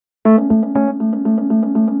This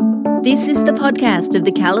is the podcast of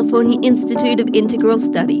the California Institute of Integral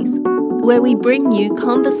Studies, where we bring you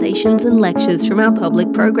conversations and lectures from our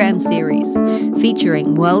public program series,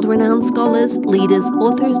 featuring world-renowned scholars, leaders,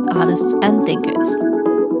 authors, artists, and thinkers.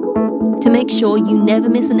 To make sure you never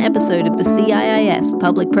miss an episode of the CIIS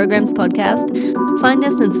Public Programs Podcast, find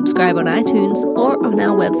us and subscribe on iTunes or on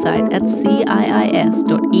our website at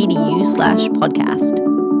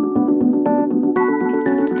ciis.edu/podcast.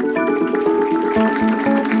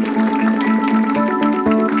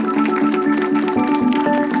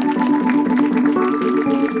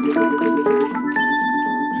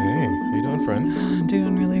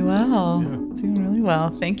 Well,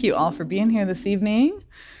 thank you all for being here this evening.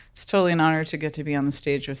 It's totally an honor to get to be on the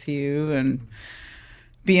stage with you and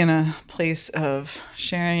be in a place of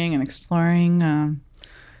sharing and exploring.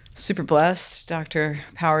 Super blessed. Dr.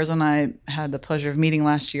 Powers and I had the pleasure of meeting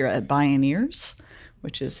last year at Bioneers,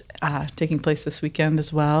 which is taking place this weekend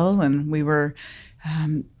as well. And we were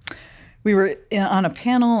on a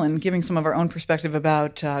panel and giving some of our own perspective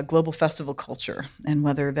about global festival culture and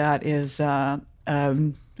whether that is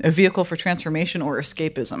a vehicle for transformation or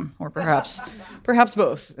escapism, or perhaps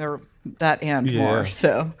both, or that and more.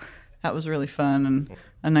 So that was really fun and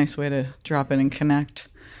a nice way to drop in and connect.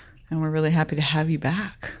 And we're really happy to have you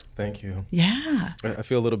back. Thank you. Yeah. I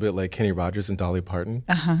feel a little bit like Kenny Rogers and Dolly Parton.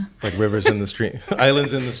 Uh-huh. Like rivers in the stream,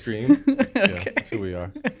 islands in the stream. Okay. Yeah, that's who we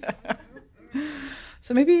are.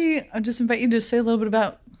 So maybe I'll just invite you to say a little bit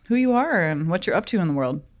about who you are and what you're up to in the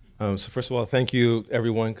world. So first of all, thank you,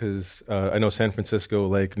 everyone, because I know San Francisco,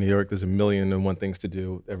 like New York, there's 1,000,001 things to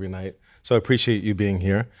do every night. So I appreciate you being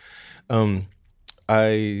here. I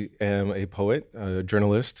am a poet, a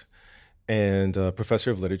journalist, and a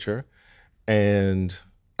professor of literature. And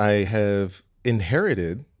I have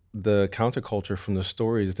inherited the counterculture from the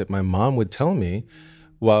stories that my mom would tell me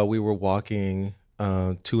while we were walking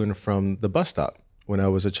to and from the bus stop when I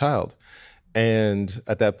was a child. And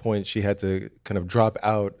at that point, she had to kind of drop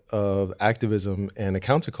out of activism and a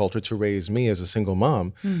counterculture to raise me as a single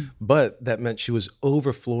mom. But that meant she was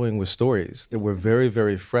overflowing with stories that were very,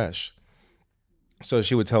 very fresh. So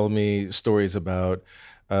she would tell me stories about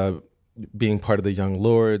being part of the Young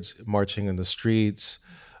Lords, marching in the streets,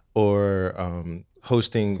 or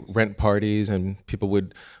hosting rent parties, and people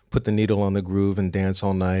would put the needle on the groove and dance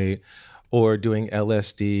all night, or doing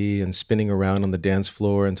LSD and spinning around on the dance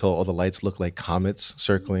floor until all the lights looked like comets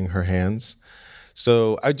circling her hands.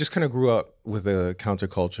 So I just kind of grew up with a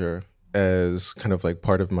counterculture as kind of like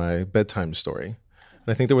part of my bedtime story. And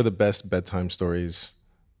I think they were the best bedtime stories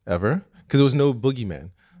ever, because there was no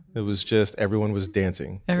boogeyman. It was just everyone was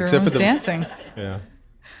dancing. Everyone was dancing. Yeah.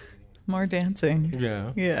 More dancing.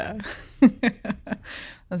 Yeah. Yeah.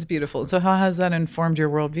 That's beautiful. So how has that informed your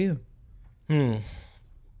worldview?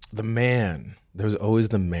 The man. There was always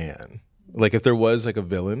the man. Like if there was like a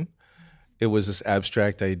villain, it was this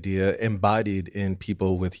abstract idea embodied in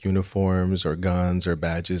people with uniforms or guns or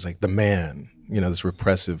badges, like the man, this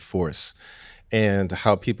repressive force. And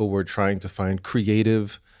how people were trying to find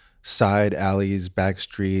creative side alleys, back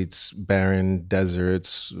streets, barren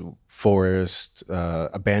deserts, forests,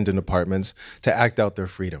 abandoned apartments to act out their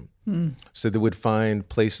freedom. So they would find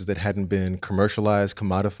places that hadn't been commercialized,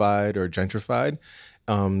 commodified, or gentrified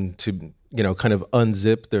to, kind of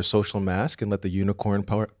unzip their social mask and let the unicorn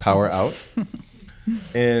power out.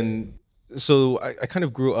 And so I kind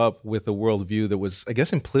of grew up with a worldview that was, I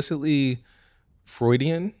guess, implicitly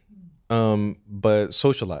Freudian, but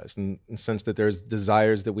socialized in the sense that there's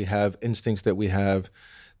desires that we have, instincts that we have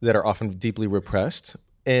that are often deeply repressed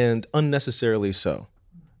and unnecessarily so.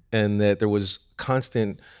 And that there was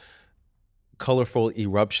constant colorful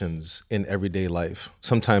eruptions in everyday life.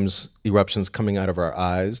 Sometimes eruptions coming out of our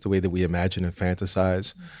eyes, the way that we imagine and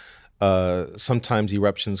fantasize. Sometimes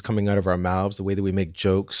eruptions coming out of our mouths, the way that we make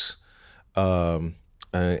jokes and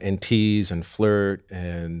tease and flirt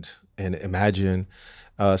and imagine.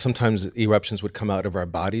 Sometimes eruptions would come out of our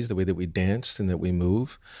bodies, the way that we danced and that we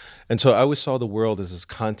move. And so I always saw the world as this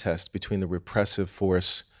contest between the repressive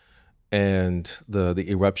force and the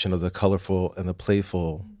eruption of the colorful and the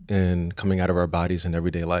playful in coming out of our bodies in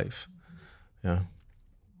everyday life. Yeah.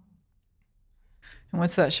 And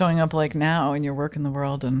what's that showing up like now in your work in the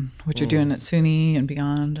world and what you're doing at SUNY and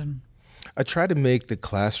beyond? And I try to make the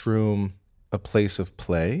classroom a place of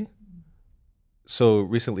play. So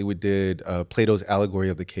recently we did Plato's Allegory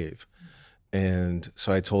of the Cave. And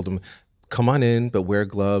so I told them, come on in, but wear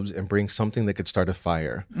gloves and bring something that could start a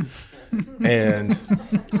fire. And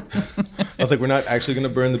I was like, we're not actually going to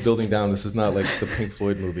burn the building down. This is not like the Pink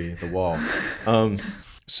Floyd movie, The Wall.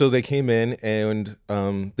 So they came in and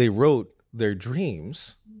they wrote their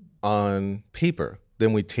dreams on paper.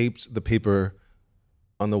 Then we taped the paper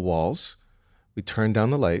on the walls. We turned down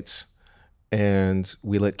the lights, and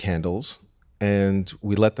we lit candles, and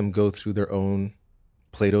we let them go through their own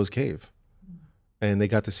Plato's cave. And they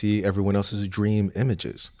got to see everyone else's dream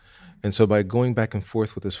images. And so by going back and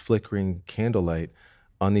forth with this flickering candlelight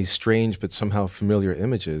on these strange but somehow familiar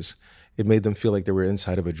images, it made them feel like they were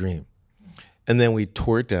inside of a dream. And then we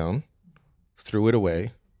tore it down, threw it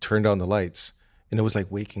away, turned on the lights, and it was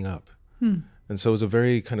like waking up. And so it was a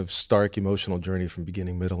very kind of stark emotional journey from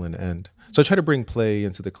beginning, middle, and end. So I try to bring play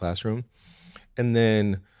into the classroom. And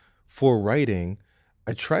then for writing,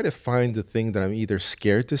 I try to find the thing that I'm either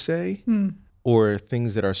scared to say or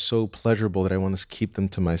things that are so pleasurable that I want to keep them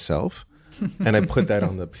to myself. And I put that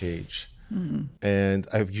on the page. And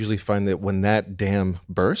I usually find that when that dam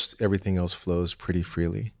bursts, everything else flows pretty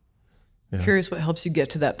freely. Yeah. Curious what helps you get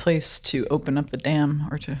to that place to open up the dam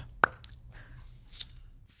or to...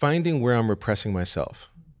 Finding where I'm repressing myself.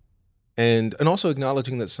 And also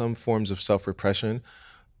acknowledging that some forms of self-repression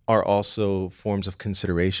are also forms of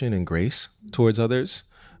consideration and grace towards others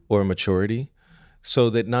or maturity. So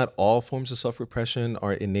that not all forms of self-repression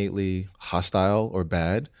are innately hostile or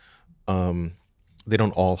bad. They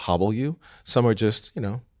don't all hobble you. Some are just,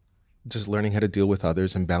 just learning how to deal with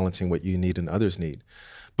others and balancing what you need and others need.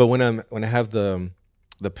 But when I have the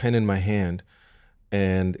pen in my hand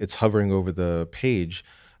and it's hovering over the page,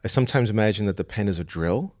 I sometimes imagine that the pen is a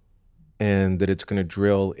drill and that it's going to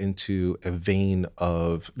drill into a vein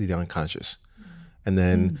of the unconscious. And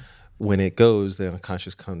then when it goes, the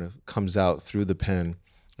unconscious kind of comes out through the pen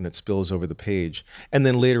and it spills over the page. And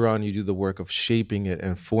then later on, you do the work of shaping it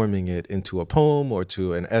and forming it into a poem or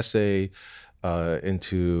to an essay,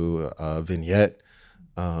 into a vignette,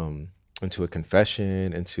 into a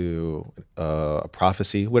confession, into a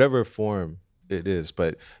prophecy, whatever form it is.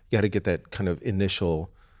 But you got to get that kind of initial,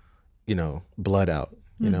 blood out,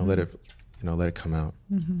 let it come out.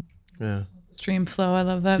 Yeah. Stream flow. I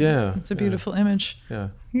love that. Yeah. It's a beautiful image. Yeah.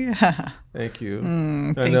 Yeah. Thank you.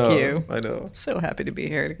 Thank you. I know. So happy to be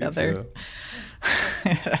here together.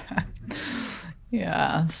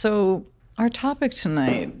 Yeah. So our topic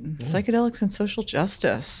tonight, psychedelics and social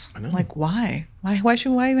justice. I know. Like, why? Why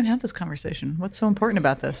should I even have this conversation? What's so important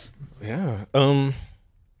about this? Yeah.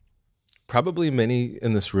 Probably many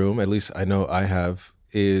in this room, at least I know I have,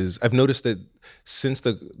 I've noticed that since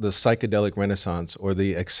the psychedelic renaissance or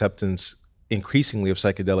the acceptance increasingly of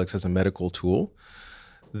psychedelics as a medical tool,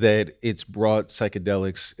 that it's brought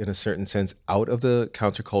psychedelics in a certain sense out of the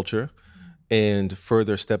counterculture and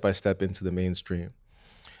further step by step into the mainstream.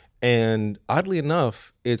 And oddly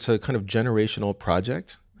enough, it's a kind of generational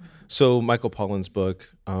project. So Michael Pollan's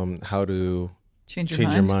book, How to Change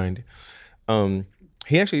Your Mind.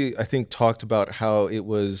 He actually, I think, talked about how it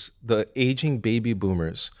was the aging baby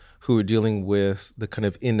boomers who were dealing with the kind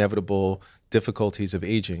of inevitable difficulties of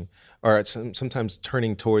aging are sometimes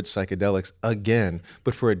turning towards psychedelics again,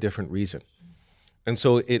 but for a different reason. And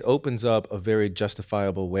so it opens up a very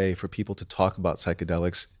justifiable way for people to talk about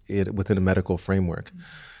psychedelics within a medical framework.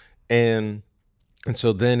 And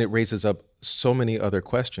so then it raises up so many other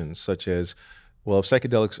questions, such as, well, if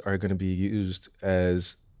psychedelics are going to be used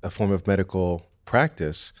as a form of medical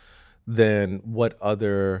practice, then what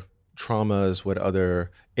other traumas, what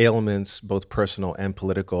other ailments, both personal and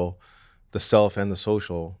political, the self and the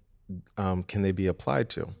social, can they be applied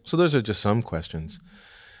to? So those are just some questions.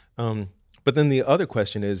 But then the other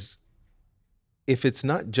question is, if it's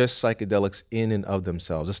not just psychedelics in and of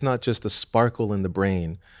themselves, it's not just the sparkle in the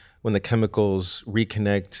brain when the chemicals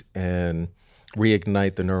reconnect and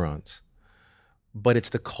reignite the neurons, but it's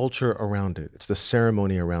the culture around it, it's the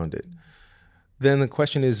ceremony around it. Then the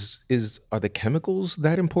question is are the chemicals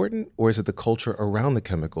that important, or is it the culture around the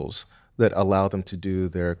chemicals that allow them to do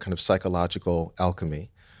their kind of psychological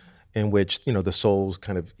alchemy, in which, the soul's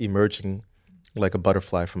kind of emerging like a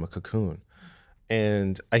butterfly from a cocoon?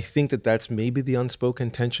 And I think that that's maybe the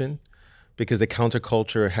unspoken tension, because the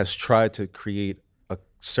counterculture has tried to create a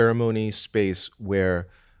ceremony space where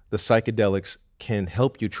the psychedelics can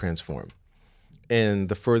help you transform. And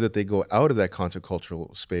the further they go out of that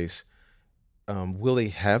countercultural space, will they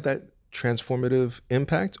have that transformative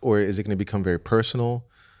impact, or is it going to become very personal,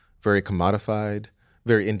 very commodified,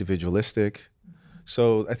 very individualistic?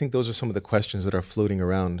 So I think those are some of the questions that are floating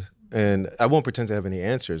around. And I won't pretend to have any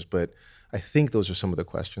answers, but I think those are some of the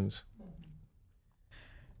questions.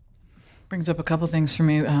 Brings up a couple things for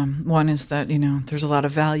me. One is that, there's a lot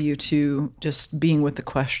of value to just being with the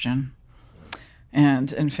question.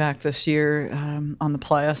 And in fact, this year on the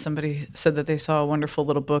playa, somebody said that they saw a wonderful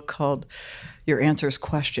little book called your answers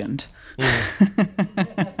questioned.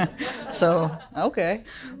 So, okay,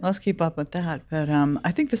 let's keep up with that. But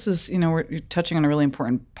I think this is, you're touching on a really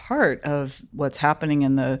important part of what's happening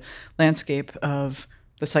in the landscape of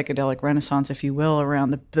the psychedelic renaissance, if you will,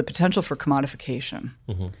 around the potential for commodification.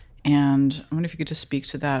 Mm-hmm. And I wonder if you could just speak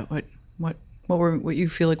to that. What you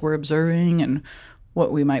feel like we're observing, and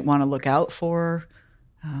what we might want to look out for.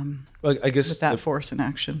 Well, I guess with that force in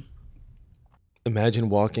action. Imagine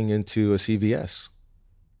walking into a CVS,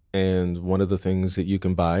 and one of the things that you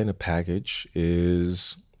can buy in a package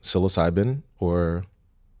is psilocybin or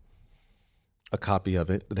a copy of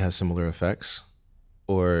it that has similar effects,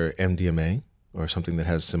 or MDMA or something that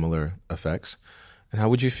has similar effects. And how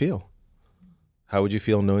would you feel? How would you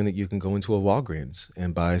feel knowing that you can go into a Walgreens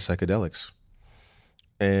and buy psychedelics?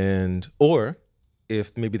 Or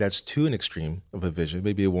if maybe that's too an extreme of a vision,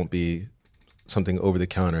 maybe it won't be something over the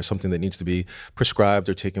counter, something that needs to be prescribed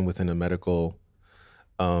or taken within a medical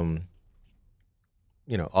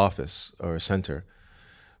office or center.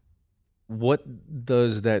 What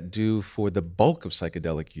does that do for the bulk of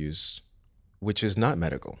psychedelic use, which is not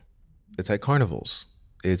medical? It's at carnivals.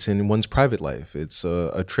 It's in one's private life. It's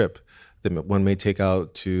a trip that one may take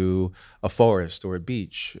out to a forest or a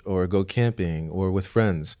beach or go camping or with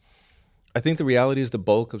friends. I think the reality is the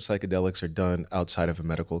bulk of psychedelics are done outside of a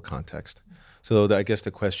medical context. So I guess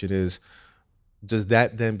the question is, does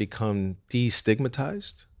that then become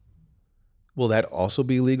destigmatized? Will that also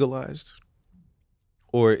be legalized?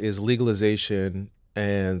 Or is legalization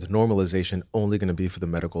and normalization only going to be for the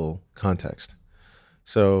medical context?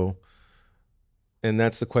 So, and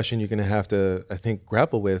that's the question you're going to have to, I think,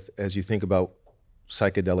 grapple with as you think about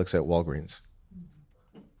psychedelics at Walgreens.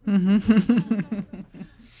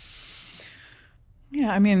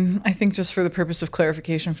 Yeah, I mean, I think just for the purpose of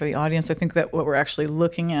clarification for the audience, I think that what we're actually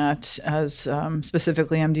looking at as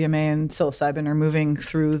specifically MDMA and psilocybin are moving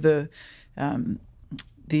through the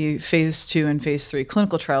phase 2 and phase 3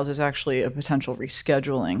 clinical trials is actually a potential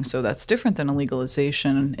rescheduling. So that's different than a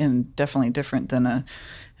legalization, and definitely different than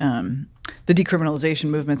the decriminalization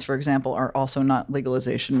movements, for example, are also not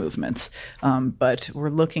legalization movements. But we're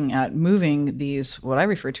looking at moving these, what I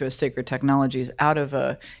refer to as sacred technologies, out of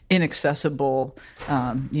a inaccessible,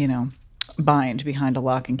 bind behind a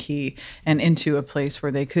lock and key, and into a place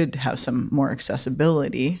where they could have some more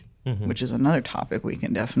accessibility. Mm-hmm. Which is another topic we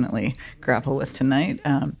can definitely grapple with tonight.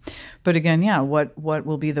 But again, what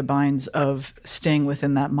will be the binds of staying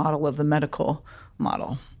within that model of the medical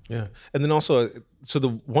model? Yeah. And then also, so the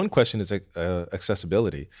one question is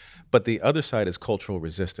accessibility, but the other side is cultural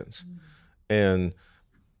resistance. Mm-hmm. And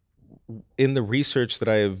in the research that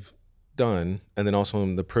I've done, and then also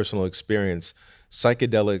in the personal experience,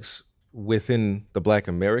 psychedelics within the Black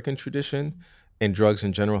American tradition and drugs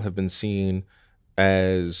in general have been seen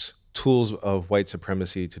as tools of white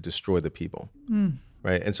supremacy to destroy the people,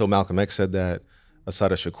 right? And so Malcolm X said that,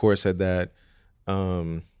 Assata Shakur said that,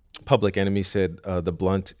 Public Enemy said the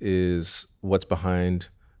blunt is what's behind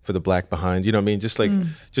for the black behind. You know what I mean? Just like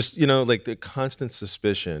the constant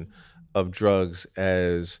suspicion of drugs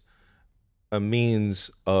as a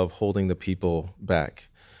means of holding the people back.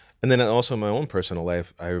 And then also in my own personal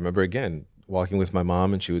life, I remember again walking with my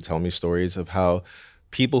mom, and she would tell me stories of how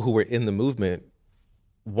people who were in the movement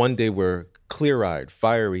one day were clear-eyed,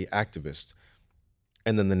 fiery activists,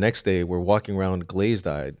 and then the next day were walking around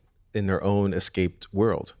glazed-eyed in their own escaped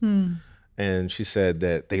world. And she said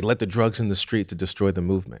that they let the drugs in the street to destroy the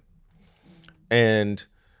movement. And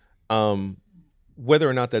whether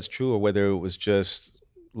or not that's true, or whether it was just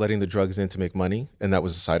letting the drugs in to make money, and that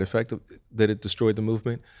was a side effect that it destroyed the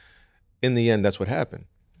movement, in the end, that's what happened.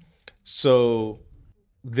 So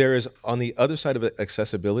there is, on the other side of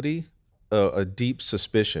accessibility, a deep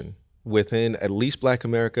suspicion within at least Black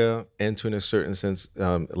America, and to in a certain sense,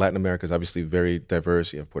 Latin America is obviously very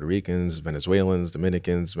diverse. You have Puerto Ricans, Venezuelans,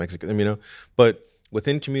 Dominicans, Mexicans, but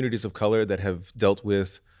within communities of color that have dealt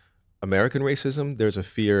with American racism, there's a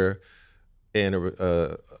fear and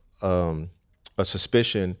a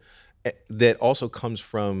suspicion that also comes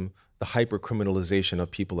from the hyper-criminalization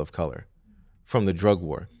of people of color, from the drug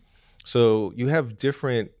war. So you have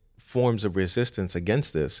different forms of resistance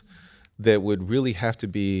against this that would really have to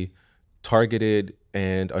be targeted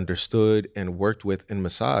and understood and worked with and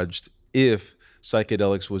massaged if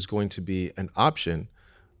psychedelics was going to be an option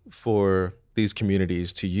for these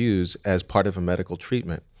communities to use as part of a medical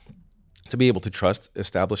treatment, to be able to trust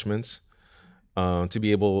establishments, to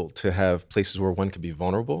be able to have places where one could be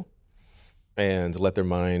vulnerable and let their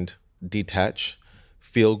mind detach,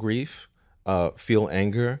 feel grief, feel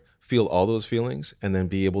anger, feel all those feelings, and then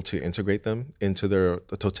be able to integrate them into the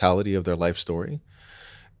totality of their life story.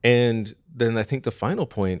 And then I think the final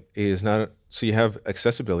point is not, so you have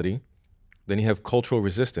accessibility, then you have cultural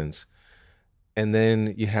resistance, and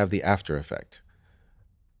then you have the after effect.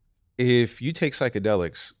 If you take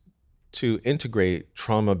psychedelics to integrate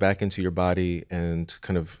trauma back into your body and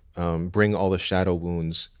kind of bring all the shadow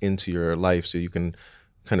wounds into your life so you can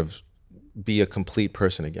kind of be a complete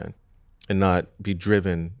person again and not be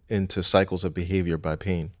driven into cycles of behavior by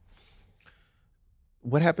pain.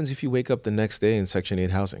 What happens if you wake up the next day in Section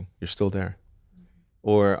 8 housing? You're still there.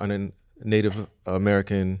 Or on a Native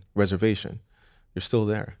American reservation, you're still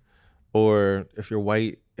there. Or if you're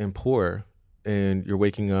white and poor and you're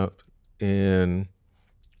waking up in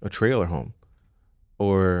a trailer home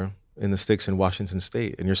or in the sticks in Washington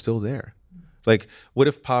State and you're still there. Like, what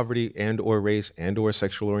if poverty and or race and or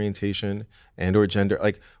sexual orientation and or gender,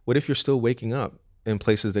 like, what if you're still waking up in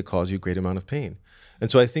places that cause you a great amount of pain? And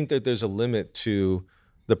so I think that there's a limit to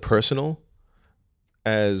the personal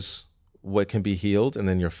as what can be healed and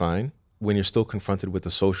then you're fine when you're still confronted with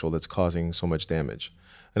the social that's causing so much damage.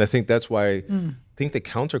 And I think that's why I think the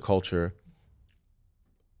counterculture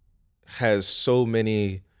has so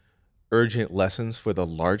many urgent lessons for the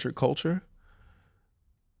larger culture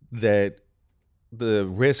that the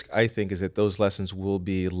risk, I think, is that those lessons will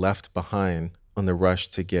be left behind on the rush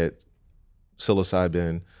to get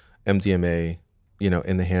psilocybin, MDMA,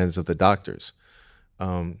 in the hands of the doctors.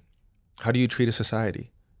 How do you treat a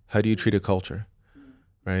society? How do you treat a culture,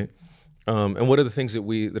 right? And what are the things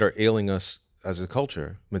that are ailing us as a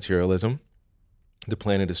culture? Materialism. The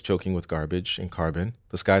planet is choking with garbage and carbon.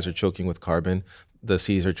 The skies are choking with carbon. The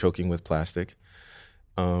seas are choking with plastic.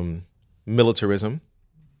 Militarism.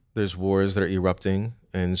 There's wars that are erupting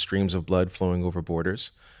and streams of blood flowing over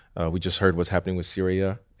borders. We just heard what's happening with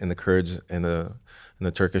Syria and the Kurds and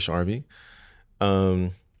the Turkish army.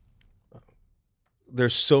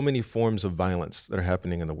 There's so many forms of violence that are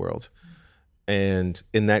happening in the world. And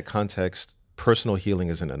in that context, personal healing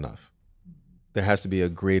isn't enough. There has to be a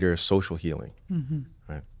greater social healing.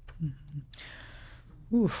 Right?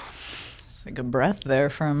 Oof. It's like a breath there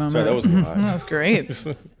for a moment. Sorry, that was a lot. That was great. It's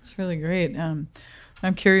really great.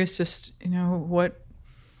 I'm curious, just, what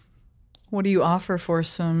do you offer for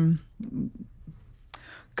some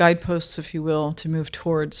guideposts, if you will, to move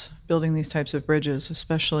towards building these types of bridges,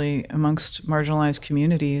 especially amongst marginalized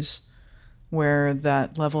communities where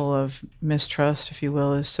that level of mistrust, if you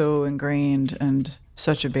will, is so ingrained and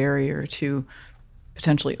such a barrier to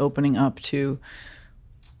potentially opening up to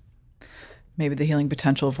maybe the healing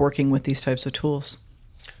potential of working with these types of tools?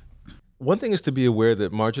 One thing is to be aware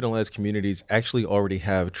that marginalized communities actually already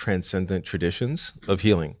have transcendent traditions of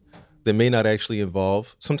healing that may not actually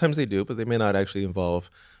involve, sometimes they do, but they may not actually involve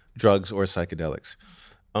drugs or psychedelics.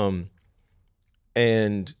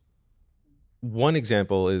 And one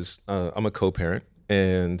example is I'm a co-parent,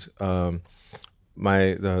 and the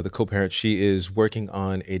co-parent, she is working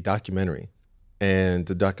on a documentary, and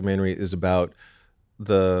the documentary is about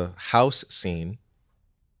the house scene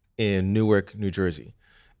in Newark, New Jersey.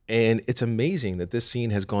 And it's amazing that this scene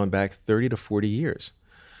has gone back 30 to 40 years.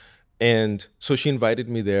 And so she invited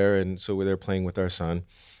me there, and so we're there playing with our son,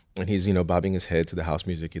 and he's, bobbing his head to the house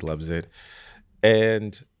music. He loves it.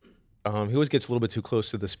 And he always gets a little bit too close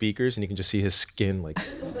to the speakers, and you can just see his skin like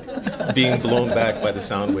being blown back by the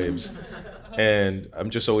sound waves. And I'm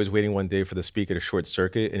just always waiting one day for the speaker to short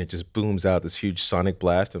circuit, and it just booms out this huge sonic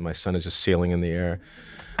blast, and my son is just sailing in the air.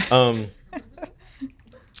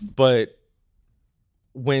 But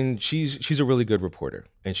when she's a really good reporter,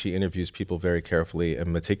 and she interviews people very carefully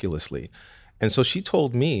and meticulously. And so she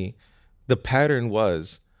told me the pattern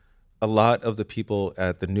was a lot of the people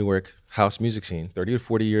at the Newark house music scene, 30 to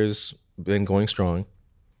 40 years been going strong,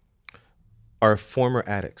 are former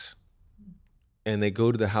addicts. And they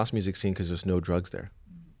go to the house music scene because there's no drugs there.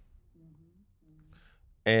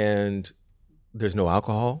 And there's no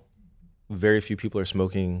alcohol. Very few people are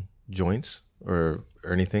smoking joints or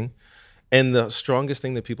anything. And the strongest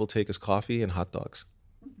thing that people take is coffee and hot dogs.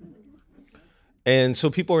 And so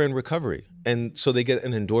people are in recovery. And so they get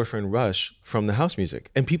an endorphin rush from the house music.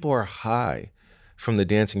 And people are high from the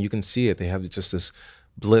dancing. You can see it. They have just this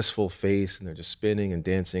blissful face, and they're just spinning and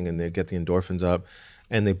dancing, and they get the endorphins up.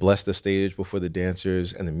 And they bless the stage before the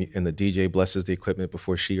dancers, and the DJ blesses the equipment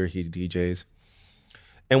before she or he DJs.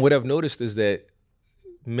 And what I've noticed is that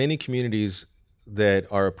many communities that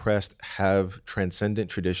are oppressed have transcendent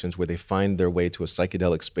traditions where they find their way to a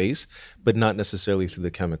psychedelic space, but not necessarily through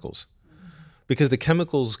the chemicals. Because the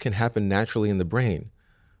chemicals can happen naturally in the brain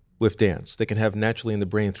with dance. They can happen naturally in the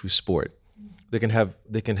brain through sport. They can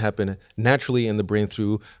happen naturally in the brain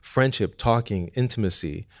through friendship, talking,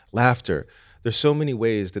 intimacy, laughter. There's so many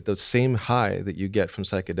ways that the same high that you get from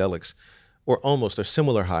psychedelics or almost or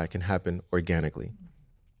similar high can happen organically.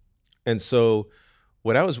 And so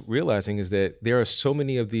what I was realizing is that there are so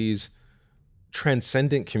many of these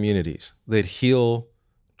transcendent communities that heal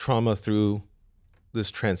trauma through this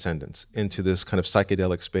transcendence into this kind of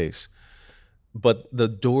psychedelic space. But the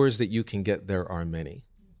doors that you can get there are many.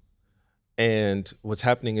 And what's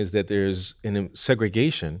happening is that there's a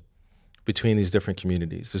segregation between these different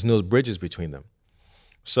communities. There's no bridges between them.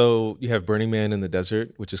 So you have Burning Man in the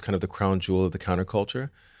desert, which is kind of the crown jewel of the counterculture,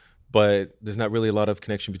 but there's not really a lot of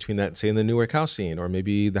connection between that, say, in the Newark house scene, or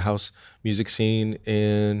maybe the house music scene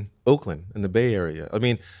in Oakland, in the Bay Area. I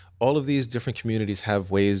mean, all of these different communities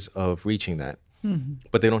have ways of reaching that,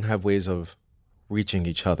 but they don't have ways of reaching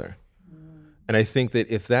each other. And I think that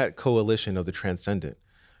if that coalition of the transcendent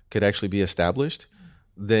could actually be established,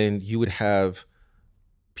 then you would have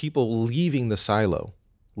people leaving the silo,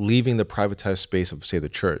 leaving the privatized space of, say, the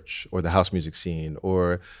church or the house music scene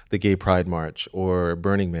or the Gay Pride March or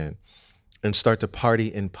Burning Man, and start to party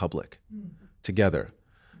in public together.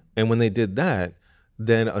 And when they did that,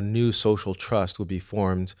 then a new social trust would be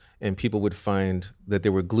formed, and people would find that they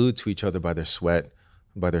were glued to each other by their sweat,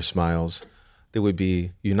 by their smiles. They would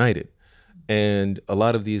be united. And a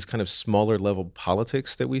lot of these kind of smaller level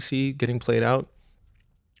politics that we see getting played out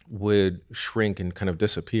would shrink and kind of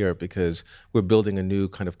disappear, because we're building a new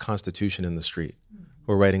kind of constitution in the street.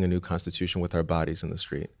 We're writing a new constitution with our bodies in the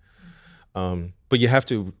street. But you have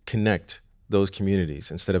to connect those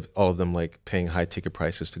communities instead of all of them like paying high ticket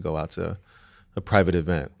prices to go out to a private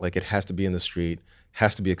event. Like, it has to be in the street,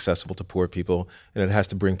 has to be accessible to poor people, and it has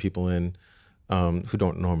to bring people in who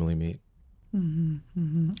don't normally meet.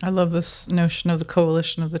 I love this notion of the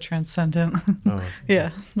coalition of the transcendent. Oh.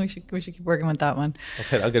 Yeah, we should keep working with that one.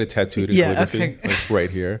 I'll get it tattooed in calligraphy, okay. like right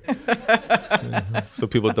here, so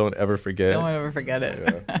people don't ever forget. Don't ever forget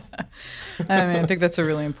it. Yeah. I think that's a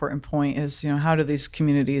really important point. Is, how do these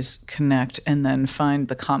communities connect and then find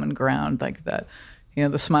the common ground, like that?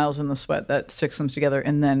 The smiles and the sweat that sticks them together,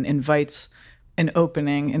 and then invites an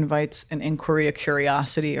opening, invites an inquiry, a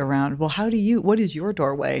curiosity around, well, what is your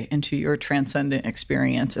doorway into your transcendent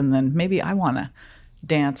experience? And then maybe I want to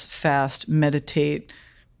dance, fast, meditate,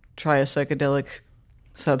 try a psychedelic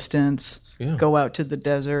substance, go out to the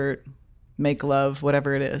desert, make love,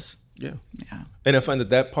 whatever it is. Yeah. And I find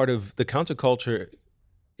that part of the counterculture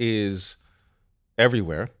is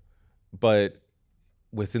everywhere, but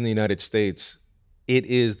within the United States, it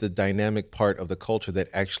is the dynamic part of the culture that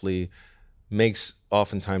actually makes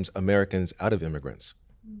oftentimes Americans out of immigrants.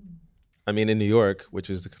 I mean, in New York, which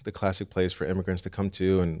is the classic place for immigrants to come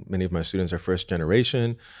to, and many of my students are first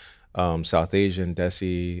generation, South Asian,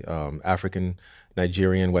 Desi, African,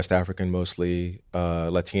 Nigerian, West African mostly,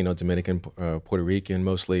 Latino, Dominican, Puerto Rican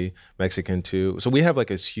mostly, Mexican too. So we have like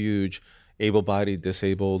this huge able-bodied,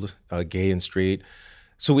 disabled, gay and straight.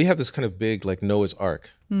 So we have this kind of big like Noah's Ark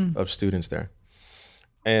of students there.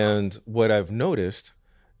 And what I've noticed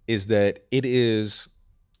is that it is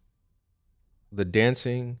the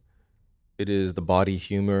dancing, it is the body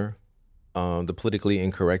humor, the politically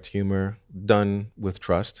incorrect humor done with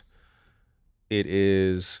trust. It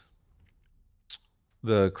is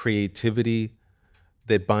the creativity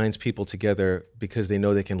that binds people together because they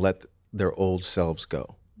know they can let their old selves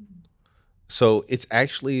go. So it's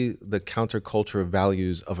actually the counterculture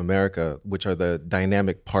values of America, which are the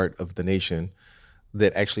dynamic part of the nation,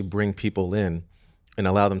 that actually bring people in and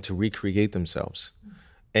allow them to recreate themselves.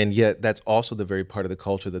 And yet that's also the very part of the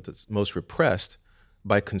culture that's most repressed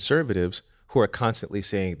by conservatives who are constantly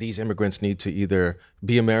saying these immigrants need to either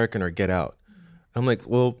be American or get out. I'm like,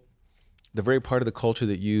 well, the very part of the culture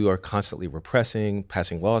that you are constantly repressing,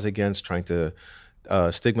 passing laws against, trying to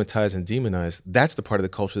stigmatize and demonize, that's the part of the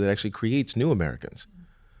culture that actually creates new Americans.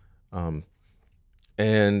 And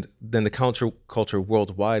then the counterculture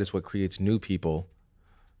worldwide is what creates new people.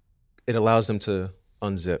 It allows them to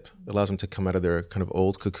unzip. It allows them to come out of their kind of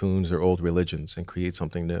old cocoons, their old religions, and create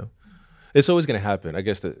something new. It's always going to happen. I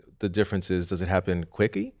guess the difference is, does it happen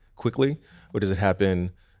quickly, or does it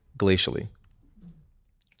happen glacially?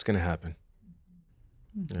 It's going to happen.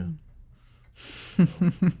 Yeah.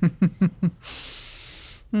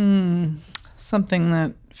 Something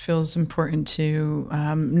that feels important to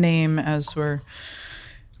name as we're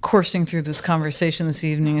coursing through this conversation this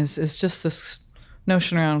evening is just this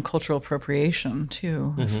notion around cultural appropriation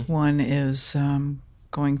too. If one is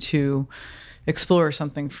going to explore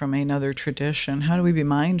something from another tradition, how do we be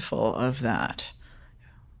mindful of that?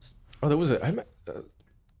 Oh, there was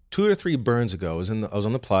 2 or 3 burns ago. I was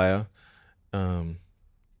on the playa,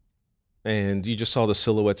 and you just saw the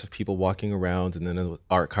silhouettes of people walking around, and then an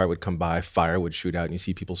art car would come by, fire would shoot out, and you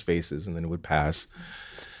see people's faces, and then it would pass.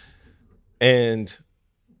 And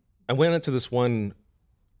I went into this one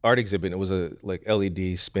art exhibit. It was a like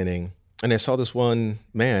LED spinning, and I saw this one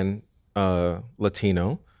man,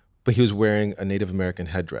 Latino, but he was wearing a Native American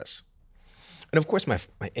headdress. And of course, my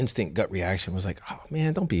instinct gut reaction was like, "Oh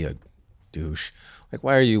man, don't be a douche! Like,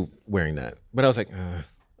 why are you wearing that?" But I was like,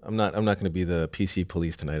 "I'm not going to be the PC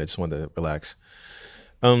police tonight. I just wanted to relax."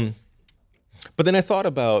 But then I thought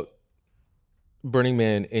about Burning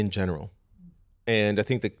Man in general, and I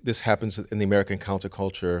think that this happens in the American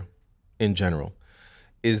counterculture in general,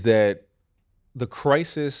 is that the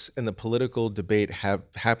crisis and the political debate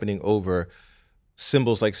happening over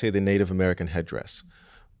symbols like, say, the Native American headdress,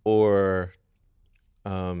 or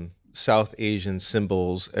South Asian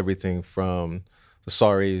symbols, everything from the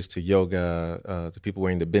saris to yoga, to people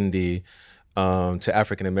wearing the bindi, to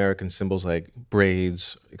African American symbols like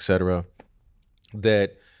braids, etc.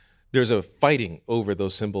 That there's a fighting over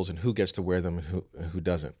those symbols and who gets to wear them and who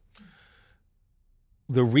doesn't.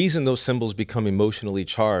 The reason those symbols become emotionally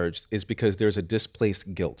charged is because there's a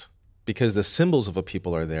displaced guilt, because the symbols of a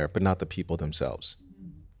people are there, but not the people themselves.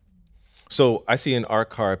 So I see an art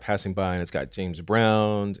car passing by and it's got James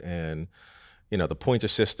Brown and, the Pointer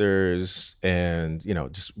Sisters and,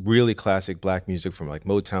 just really classic black music from like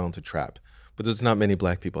Motown to trap. But there's not many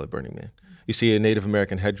black people at Burning Man. You see a Native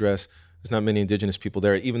American headdress, there's not many indigenous people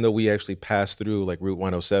there, even though we actually passed through like Route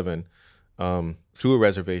 107 through a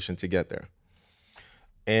reservation to get there,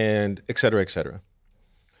 and et cetera, et cetera.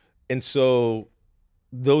 And so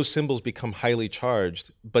those symbols become highly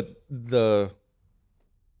charged, but the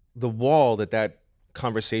wall that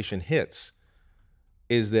conversation hits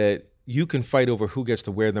is that you can fight over who gets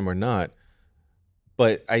to wear them or not,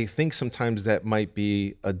 but I think sometimes that might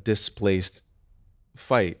be a displaced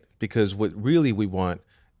fight, because what really we want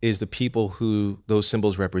is the people who those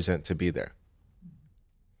symbols represent to be there.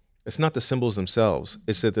 It's not the symbols themselves,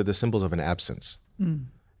 it's that they're the symbols of an absence.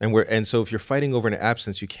 And so if you're fighting over an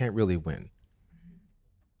absence, you can't really win.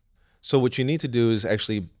 So what you need to do is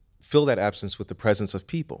actually fill that absence with the presence of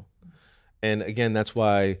people. And again, that's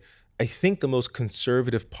why I think the most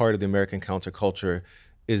conservative part of the American counterculture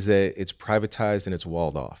is that it's privatized and it's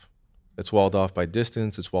walled off. It's walled off by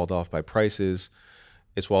distance, it's walled off by prices,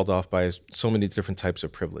 it's walled off by so many different types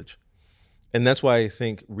of privilege. And that's why I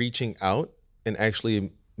think reaching out and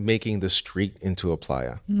actually making the street into a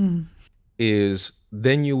playa is,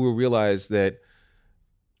 then you will realize that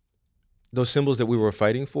those symbols that we were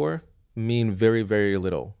fighting for mean very, very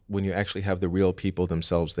little when you actually have the real people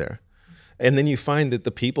themselves there. And then you find that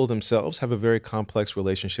the people themselves have a very complex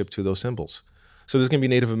relationship to those symbols. So there's going to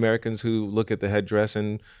be Native Americans who look at the headdress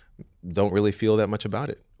and don't really feel that much about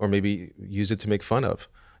it, or maybe use it to make fun of,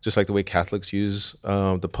 just like the way Catholics use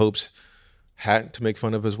the Pope's hat to make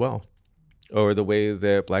fun of as well, or the way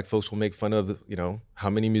that Black folks will make fun of, how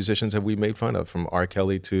many musicians have we made fun of, from R.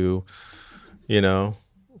 Kelly to,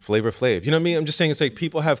 Flavor Flav. You know what I mean? I'm just saying, it's like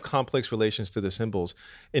people have complex relations to the symbols,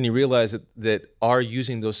 and you realize that our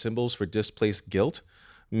using those symbols for displaced guilt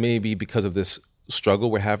may be because of this struggle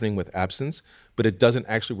we're having with absence, but it doesn't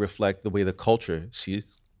actually reflect the way the culture sees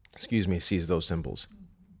those symbols.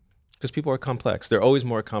 Because people are complex. They're always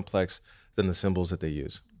more complex than the symbols that they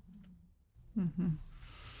use. Mm-hmm.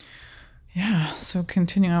 Yeah. So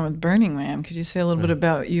continuing on with Burning Man, could you say a little bit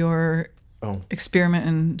about your experiment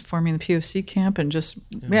in forming the POC camp, and just,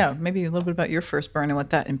 maybe a little bit about your first burn and what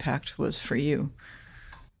that impact was for you?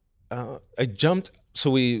 I jumped. So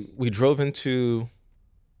we drove into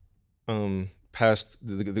past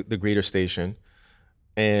the greater station,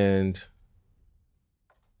 and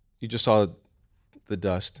you just saw the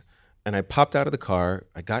dust. And I popped out of the car.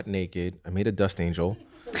 I got naked. I made a dust angel.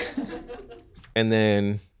 And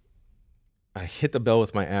then I hit the bell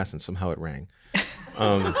with my ass, and somehow it rang.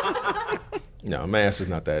 No, my ass is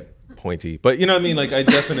not that pointy. But you know what I mean? Like, I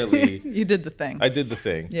definitely... You did the thing. I did the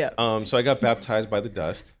thing. Yeah. So I got baptized by the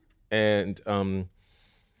dust. And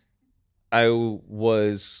I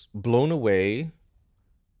was blown away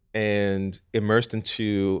and immersed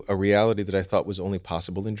into a reality that I thought was only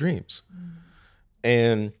possible in dreams.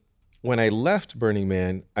 And when I left Burning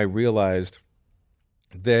Man, I realized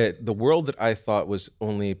that the world that I thought was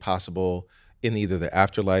only possible in either the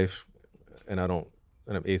afterlife, and I'm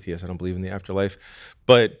atheist, I don't believe in the afterlife,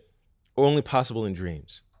 but only possible in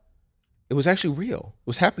dreams. It was actually real. It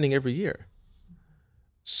was happening every year.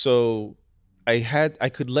 So I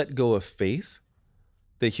could let go of faith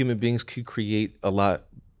that human beings could create a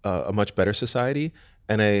much better society,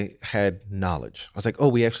 and I had knowledge. I was like, oh,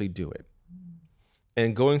 we actually do it.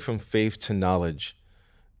 And going from faith to knowledge,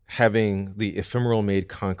 having the ephemeral made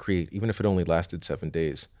concrete, even if it only lasted 7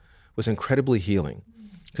 days, was incredibly healing,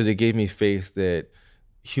 because it gave me faith that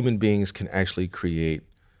human beings can actually create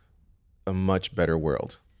a much better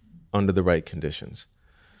world under the right conditions.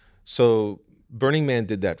 So Burning Man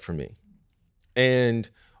did that for me. And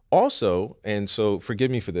also, and so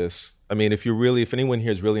forgive me for this, I mean, if anyone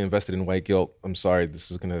here is really invested in white guilt, I'm sorry,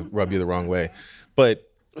 this is going to rub you the wrong way. But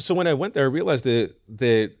so when I went there, I realized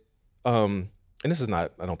that and this is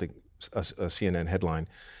not, I don't think, a CNN headline,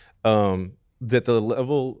 that the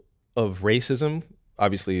level of racism,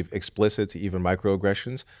 obviously explicit to even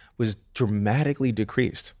microaggressions, was dramatically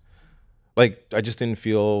decreased. Like, I just didn't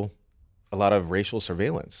feel a lot of racial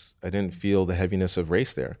surveillance. I didn't feel the heaviness of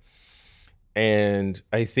race there. And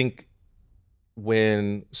I think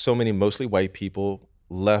when so many mostly white people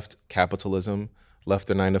left capitalism, left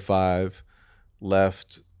their 9-to-5,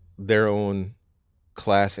 left their own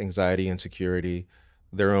class anxiety and security,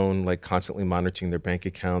 their own like constantly monitoring their bank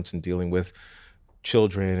accounts and dealing with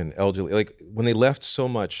children and elderly, like when they left so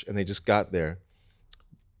much and they just got there,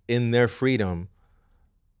 in their freedom,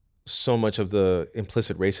 so much of the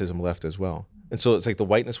implicit racism left as well. And so it's like the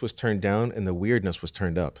whiteness was turned down and the weirdness was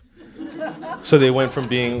turned up. So they went from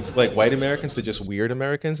being like white Americans to just weird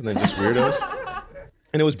Americans and then just weirdos.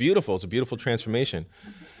 And it was beautiful. It's a beautiful transformation.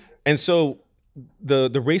 And so the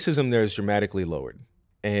racism there is dramatically lowered.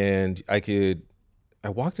 And I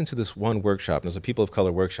walked into this one workshop, and it was a People of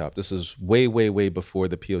Color workshop. This is way, way, way before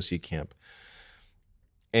the POC camp.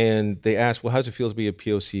 And they asked, well, how does it feel to be a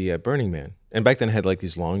POC at Burning Man? And back then I had like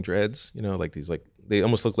these long dreads, you know, like these, like, they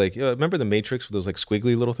almost look like, remember the Matrix with those like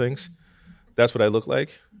squiggly little things? That's what I look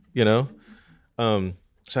like, you know? So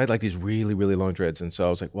I had like these really, really long dreads. And so I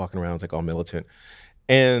was like walking around like all militant.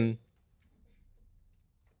 And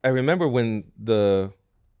I remember when the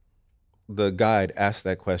guide asked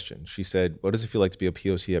that question, she said, what does it feel like to be a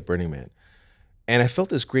POC at Burning Man? And I felt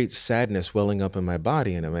this great sadness welling up in my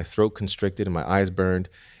body, and my throat constricted and my eyes burned.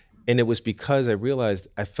 And it was because I realized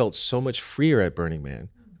I felt so much freer at Burning Man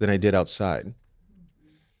than I did outside.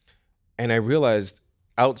 And I realized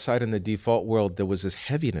outside in the default world, there was this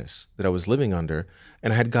heaviness that I was living under,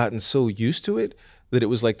 and I had gotten so used to it that it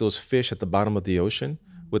was like those fish at the bottom of the ocean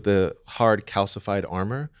with the hard calcified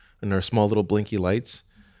armor and their small little blinky lights.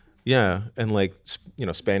 Yeah, and like, you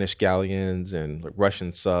know, Spanish galleons and like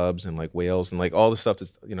Russian subs and like whales and like all the stuff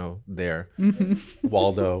that's, you know, there. Mm-hmm.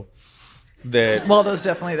 Waldo. Waldo's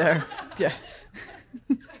definitely there. Yeah.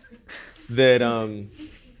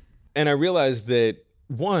 And I realized that,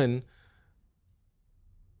 one,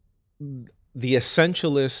 the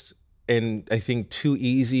essentialist and I think too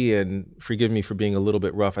easy, and forgive me for being a little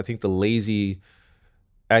bit rough, I think the lazy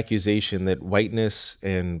accusation that whiteness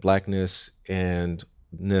and blackness and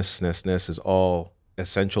ness is all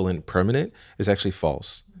essential and permanent is actually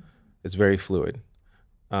false. It's very fluid.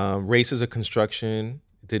 Race is a construction.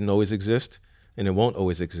 It didn't always exist, and it won't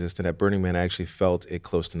always exist. And at Burning Man, I actually felt it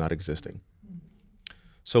close to not existing.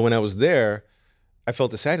 So when I was there, I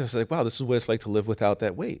felt the sadness. I was like, wow, this is what it's like to live without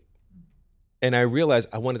that weight. And I realized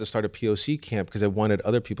I wanted to start a POC camp because I wanted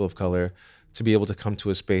other people of color to be able to come to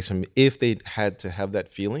a space, and if they had to have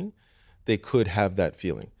that feeling, they could have that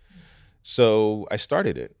feeling. So I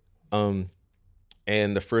started it. And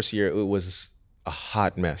the first year, it was a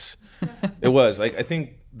hot mess. It was. Like, I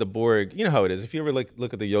think the Borg, you know how it is. If you ever like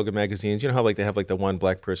look at the yoga magazines, you know how like they have like the one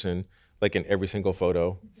black person like in every single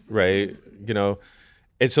photo, right? You know?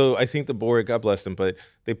 And so I think the Borg, God bless them, but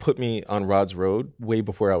they put me on Rod's Road way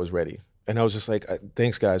before I was ready. And I was just like,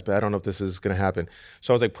 thanks guys, but I don't know if this is gonna happen.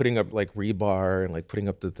 So I was like putting up like rebar and like putting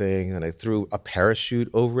up the thing, and I threw a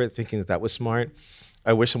parachute over it thinking that was smart.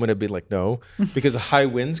 I wish someone had been like, no, because the high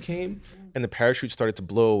winds came and the parachute started to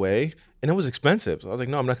blow away, and it was expensive. So I was like,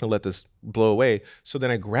 no, I'm not gonna let this blow away. So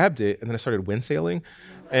then I grabbed it and then I started wind sailing,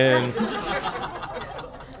 and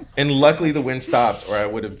luckily the wind stopped, or I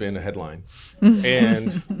would have been a headline.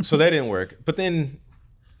 And so that didn't work. But then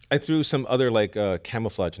I threw some other like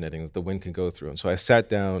camouflage netting that the wind can go through. And so I sat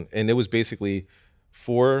down, and it was basically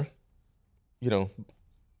 4,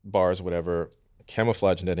 bars, whatever,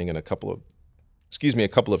 camouflage netting, and a couple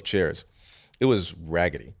of chairs. It was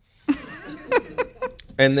raggedy.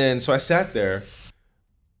 And then, so I sat there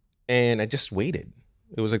and I just waited.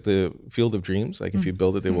 It was like the Field of Dreams. Like if you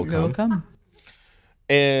build it, they will come. They will come.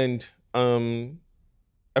 And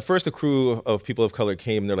at first the crew of people of color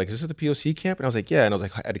came, and they're like, is this the POC camp? And I was like, yeah. And I was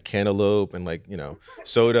like, I had a cantaloupe and like,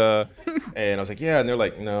 soda. And I was like, yeah. And they're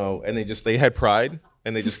like, no. And they had pride,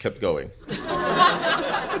 and they just kept going.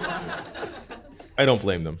 I don't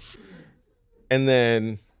blame them. And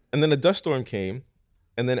then a dust storm came.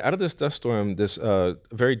 And then out of this dust storm, this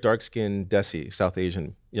very dark-skinned Desi, South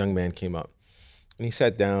Asian young man came up. And he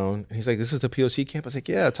sat down, and he's like, this is the POC camp? I was like,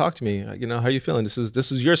 yeah, talk to me. How you feeling? This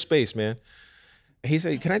is your space, man. he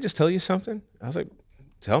said, "Can I just tell you something?" I was like,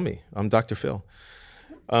 "Tell me. I'm Dr. Phil."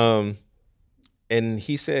 And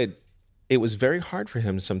he said it was very hard for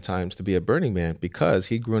him sometimes to be a Burning Man because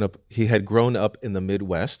he had grown up in the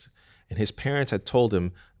Midwest, and his parents had told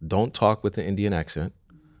him, "Don't talk with an Indian accent.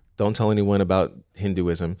 Don't tell anyone about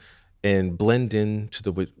Hinduism, and blend into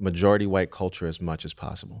the majority white culture as much as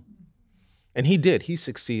possible." And he did. He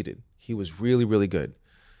succeeded. He was really, really good.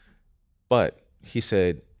 But he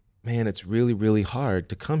said, "Man, it's really, really hard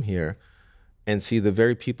to come here and see the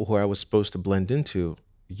very people who I was supposed to blend into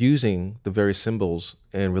using the very symbols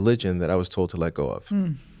and religion that I was told to let go of."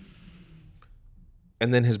 And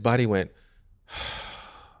then his body went,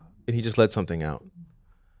 and he just let something out.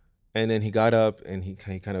 And then he got up and he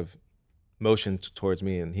kind of motioned towards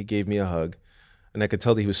me and he gave me a hug. And I could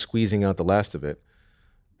tell that he was squeezing out the last of it.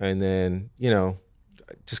 And then, I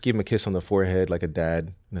just gave him a kiss on the forehead like a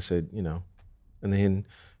dad. And I said, and then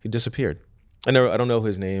he disappeared. I don't know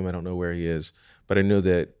his name. I don't know where he is. But I knew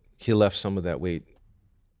that he left some of that weight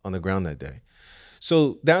on the ground that day.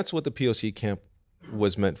 So that's what the POC camp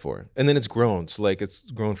was meant for. And then it's grown. So it's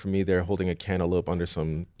grown from me there holding a cantaloupe under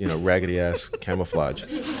some, raggedy ass camouflage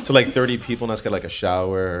to 30 people. And that's got a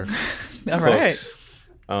shower, All cooks,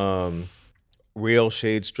 real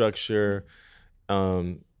shade structure.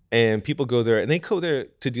 And people go there and they go there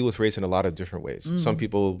to deal with race in a lot of different ways. Some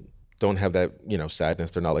people don't have that,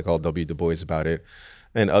 sadness. They're not like all W. Du Bois about it.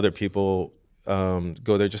 And other people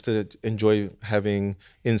go there just to enjoy having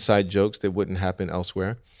inside jokes that wouldn't happen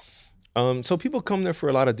elsewhere. So people come there for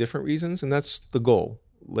a lot of different reasons, and that's the goal.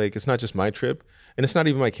 It's not just my trip, and it's not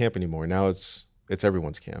even my camp anymore. Now it's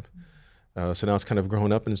everyone's camp. So now it's kind of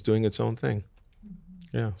grown up and it's doing its own thing.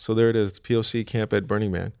 Yeah. So there it is, the POC camp at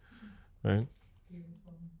Burning Man, right?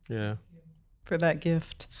 Yeah. For that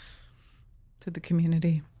gift to the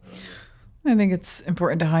community. I think it's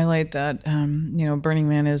important to highlight that, Burning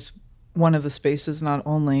Man is one of the spaces, not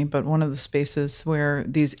only, but one of the spaces where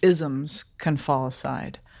these isms can fall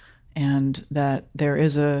aside, and that there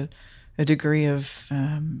is a degree of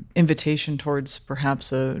invitation towards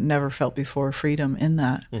perhaps a never felt before freedom in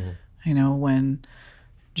that. When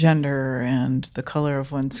gender and the color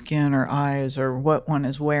of one's skin or eyes or what one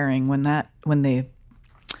is wearing, when the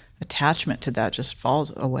attachment to that just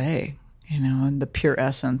falls away, and the pure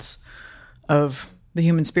essence of the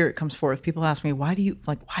human spirit comes forth. People ask me, why do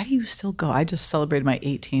you still go? I just celebrated my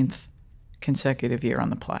 18th consecutive year on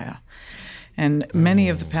the playa. And many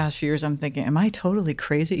of the past few years, I'm thinking, am I totally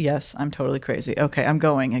crazy? Yes, I'm totally crazy. Okay, I'm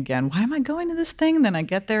going again. Why am I going to this thing? And then I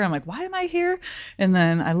get there, I'm like, why am I here? And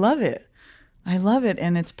then I love it.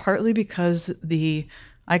 And it's partly because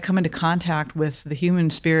I come into contact with the human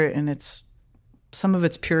spirit and some of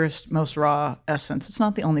its purest, most raw essence. It's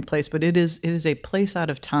not the only place, but it is a place out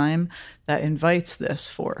of time that invites this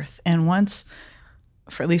forth. And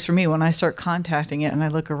at least for me, when I start contacting it and I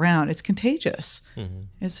look around, it's contagious.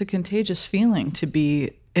 It's a contagious feeling to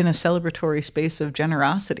be in a celebratory space of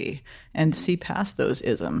generosity and see past those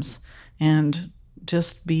isms and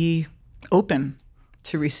just be open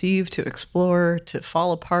to receive, to explore, to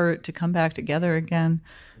fall apart, to come back together again.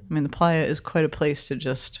 I mean, the playa is quite a place to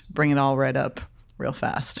just bring it all right up real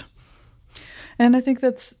fast. And I think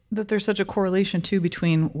that there's such a correlation too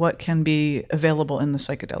between what can be available in the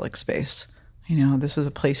psychedelic space. This is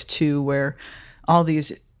a place too where all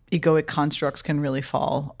these egoic constructs can really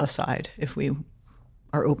fall aside if we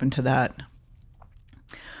are open to that.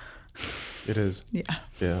 It is. Yeah.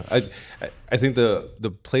 Yeah. I think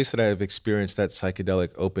the place that I've experienced that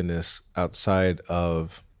psychedelic openness outside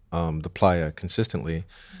of the playa consistently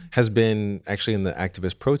has been actually in the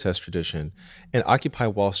activist protest tradition. And Occupy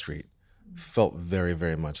Wall Street felt very,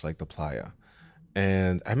 very much like the playa.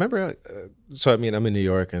 And I remember, I'm in New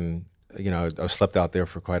York and, I slept out there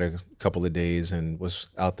for quite a couple of days and was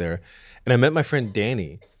out there. And I met my friend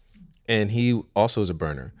Danny, and he also is a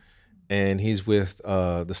burner. And he's with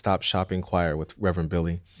the Stop Shopping Choir with Reverend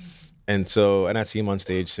Billy. And I see him on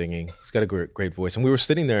stage singing. He's got a great voice. And we were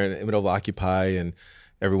sitting there in the middle of Occupy, and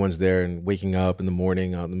everyone's there and waking up in the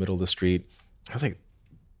morning out in the middle of the street. I was like,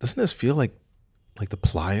 doesn't this feel like the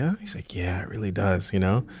playa? He's like, yeah, it really does,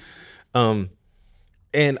 And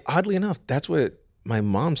oddly enough, that's what my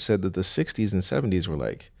mom said that the 60s and 70s were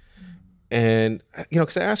like. And,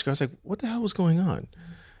 because I asked her, I was like, what the hell was going on?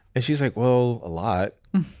 And she's like, well, a lot.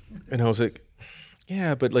 And I was like,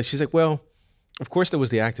 yeah, but she's like, well, of course there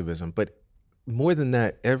was the activism, but more than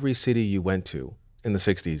that, every city you went to in the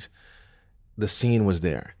 60s, the scene was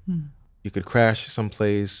there. You could crash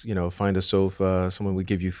someplace, find a sofa, someone would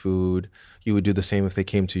give you food. You would do the same if they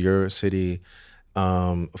came to your city.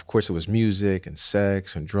 Of course, it was music and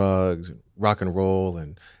sex and drugs and rock and roll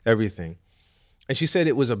and everything. And she said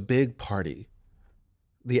it was a big party.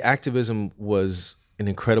 The activism was an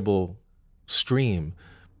incredible stream,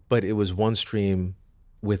 but it was one stream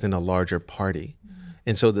within a larger party.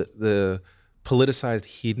 And so the politicized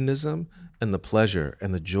hedonism and the pleasure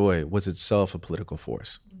and the joy was itself a political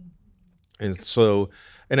force. And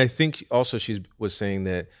I think also she was saying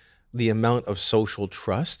that the amount of social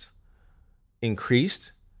trust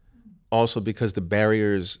increased also because the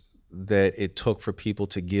barriers that it took for people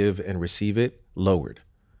to give and receive it lowered.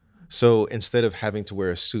 So instead of having to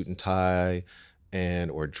wear a suit and tie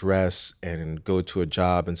or dress and go to a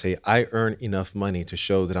job and say, I earn enough money to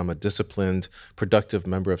show that I'm a disciplined, productive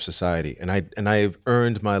member of society and I've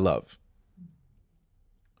earned my love.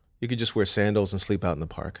 You could just wear sandals and sleep out in the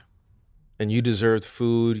park. And you deserved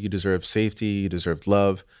food, you deserved safety, you deserved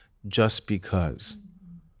love just because.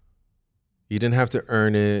 You didn't have to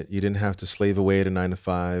earn it. You didn't have to slave away at a 9 to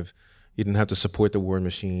 5. You didn't have to support the war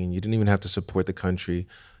machine. You didn't even have to support the country.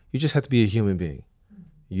 You just had to be a human being.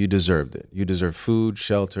 You deserved it. You deserve food,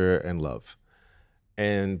 shelter, and love.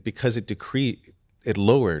 And because it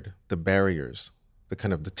lowered the barriers, the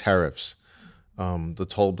tariffs, the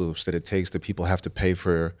toll booths that it takes that people have to pay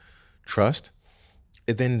for trust,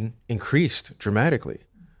 it then increased dramatically.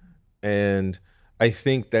 And I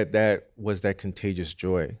think that was that contagious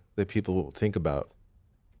joy that people will think about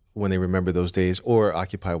when they remember those days, or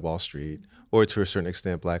Occupy Wall Street, or to a certain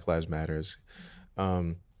extent, Black Lives Matters.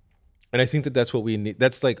 And I think that's what we need.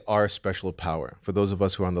 That's like our special power for those of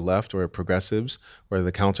us who are on the left or progressives or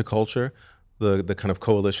the counterculture, the kind of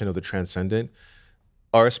coalition of the transcendent.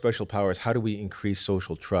 Our special power is how do we increase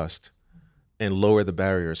social trust and lower the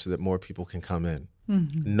barriers so that more people can come in,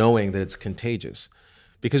 knowing that it's contagious.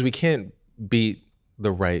 Because we can't beat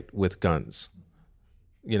the right with guns,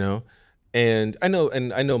 you know? And I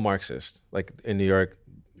know Marxists, like in New York,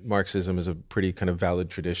 Marxism is a pretty kind of valid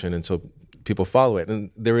tradition, and so people follow it. And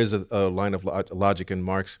there is a line of logic in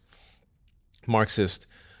Marxist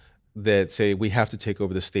that say we have to take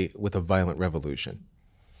over the state with a violent revolution.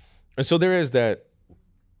 And so there is that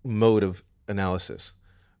mode of analysis.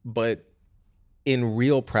 But in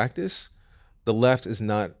real practice, the left is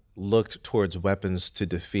not looked towards weapons to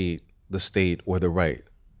defeat the state or the right.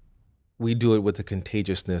 We do it with the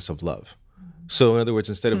contagiousness of love. So in other words,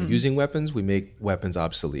 instead of using weapons, we make weapons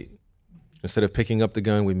obsolete. Instead of picking up the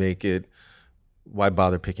gun, we make it, why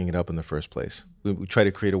bother picking it up in the first place? We try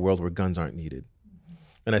to create a world where guns aren't needed.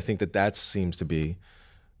 And I think that seems to be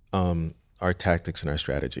our tactics and our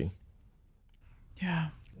strategy. Yeah.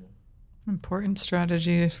 Important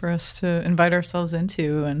strategy for us to invite ourselves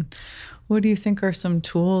into. And what do you think are some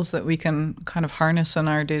tools that we can kind of harness in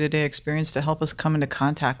our day-to-day experience to help us come into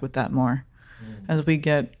contact with that more as we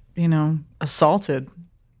get, assaulted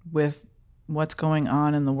with what's going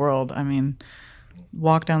on in the world? I mean,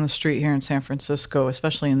 walk down the street here in San Francisco,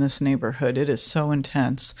 especially in this neighborhood, it is so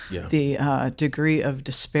intense. Yeah. The degree of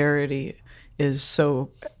disparity is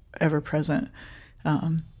so ever present.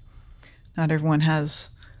 Not everyone has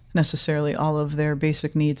necessarily all of their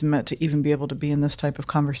basic needs met to even be able to be in this type of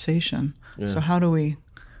conversation. Yeah. So how do we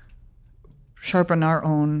sharpen our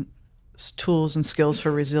own tools and skills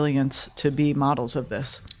for resilience to be models of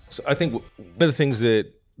this? So I think one of the things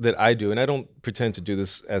that I do, and I don't pretend to do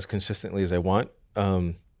this as consistently as I want,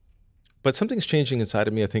 but something's changing inside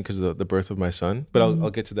of me, I think, because of the birth of my son. But I'll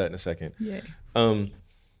get to that in a second. Yay.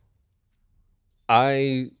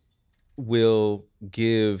 I will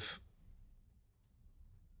give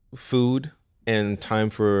food and time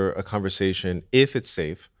for a conversation, if it's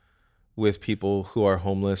safe, with people who are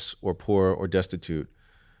homeless or poor or destitute.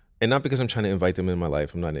 And not because I'm trying to invite them in my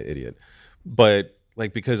life, I'm not an idiot, but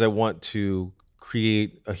like because I want to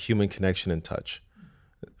create a human connection and touch.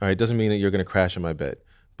 All right, it doesn't mean that you're going to crash in my bed,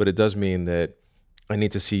 but it does mean that I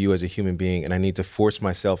need to see you as a human being, and I need to force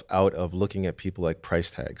myself out of looking at people like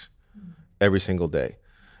price tags every single day.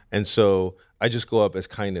 And so I just go up as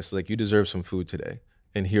kindness, like, you deserve some food today,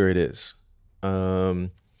 and here it is.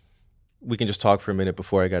 We can just talk for a minute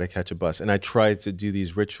before I got to catch a bus. And I try to do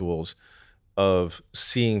these rituals of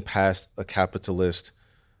seeing past a capitalist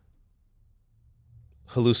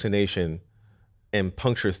hallucination and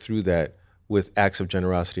puncture through that with acts of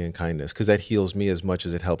generosity and kindness, because that heals me as much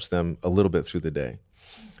as it helps them a little bit through the day.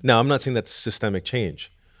 Now, I'm not saying that's systemic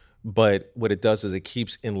change, but what it does is it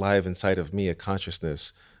keeps alive inside of me a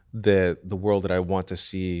consciousness that the world that I want to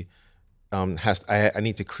see I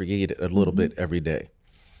need to create it a little bit every day.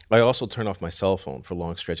 I also turn off my cell phone for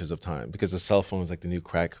long stretches of time because the cell phone is like the new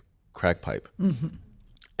crack pipe.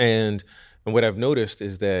 And what I've noticed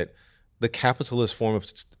is that the capitalist form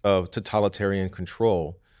of totalitarian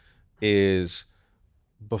control is,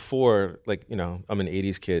 before, like, I'm an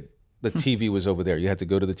 80s kid, the TV was over there. You had to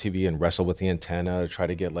go to the TV and wrestle with the antenna to try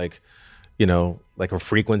to get like a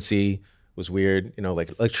frequency. It was weird.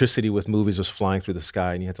 Like electricity with movies was flying through the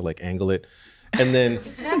sky and you had to like angle it. And then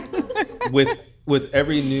with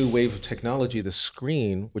every new wave of technology, the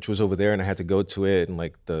screen, which was over there, and I had to go to it, and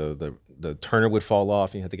like the turner would fall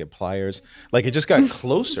off and you had to get pliers. Like it just got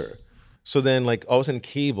closer. So then like all of a sudden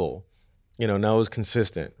cable, now it was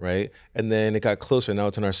consistent, right? And then it got closer. Now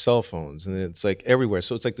it's in our cell phones and it's like everywhere.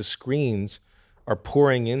 So it's like the screens are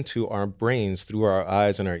pouring into our brains through our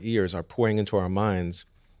eyes and our ears, are pouring into our minds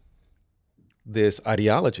this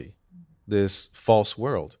ideology, this false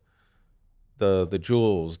world. The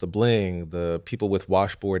jewels, the bling, the people with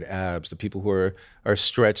washboard abs, the people who are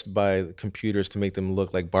stretched by computers to make them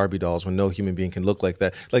look like Barbie dolls when no human being can look like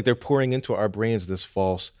that. Like they're pouring into our brains this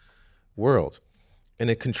false world. And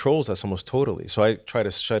it controls us almost totally. So I try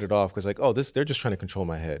to shut it off because they're just trying to control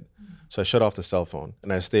my head. So I shut off the cell phone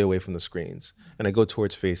and I stay away from the screens. And I go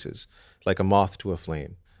towards faces, like a moth to a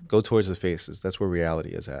flame. Go towards the faces. That's where reality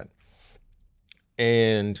is at.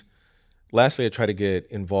 And lastly, I try to get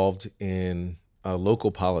involved in local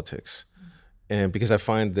politics. And because I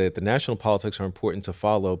find that the national politics are important to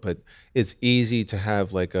follow, but it's easy to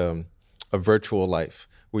have like a virtual life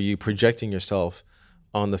where you're projecting yourself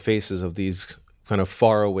on the faces of these kind of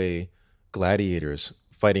faraway gladiators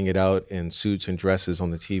fighting it out in suits and dresses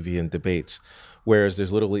on the TV and debates, whereas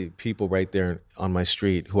there's literally people right there on my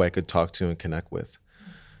street who I could talk to and connect with.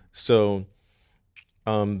 So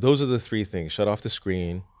those are the three things: shut off the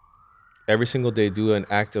screen, every single day do an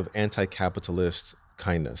act of anti-capitalist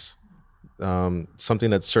kindness, something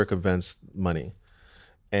that circumvents money,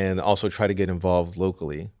 and also try to get involved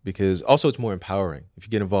locally, because also it's more empowering. If you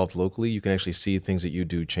get involved locally, you can actually see things that you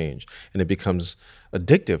do change, and it becomes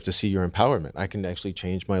addictive to see your empowerment. I can actually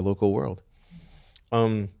change my local world.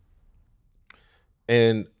 And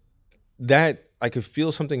that I could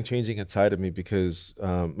feel something changing inside of me because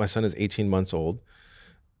my son is 18 months old,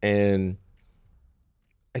 and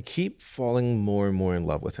I keep falling more and more in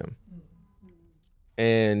love with him.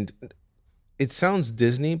 And it sounds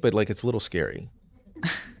Disney, but like it's a little scary.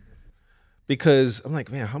 Because I'm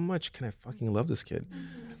like, man, how much can I fucking love this kid?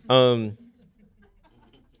 And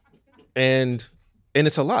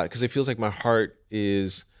it's a lot because it feels like my heart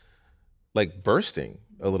is like bursting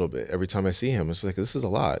a little bit every time I see him. It's like, this is a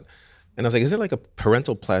lot. And I was like, is there like a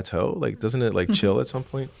parental plateau? Like, doesn't it like chill at some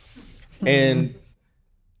point? And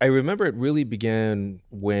I remember it really began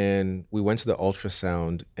when we went to the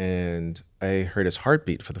ultrasound and I heard his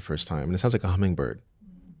heartbeat for the first time. And it sounds like a hummingbird.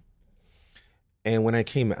 And when I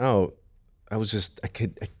came out, I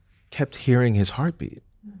kept hearing his heartbeat.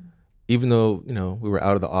 Even though, we were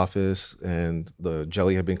out of the office and the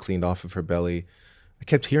jelly had been cleaned off of her belly, I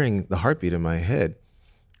kept hearing the heartbeat in my head.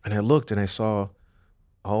 And I looked and I saw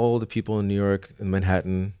all the people in New York and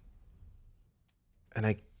Manhattan. And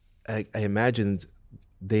I imagined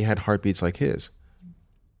they had heartbeats like his.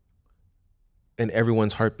 And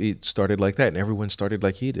everyone's heartbeat started like that, and everyone started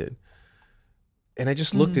like he did. And I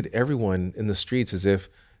just looked at everyone in the streets as if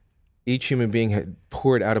each human being had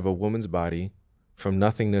poured out of a woman's body from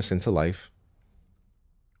nothingness into life.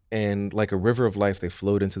 And like a river of life, they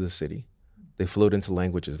flowed into the city. They flowed into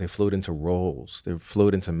languages. They flowed into roles. They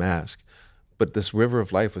flowed into masks. But this river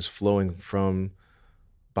of life was flowing from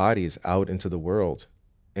bodies out into the world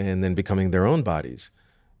and then becoming their own bodies.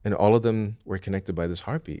 And all of them were connected by this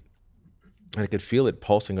heartbeat. And I could feel it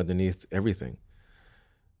pulsing underneath everything.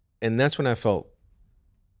 And that's when I felt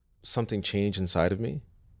something change inside of me.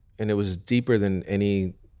 And it was deeper than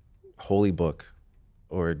any holy book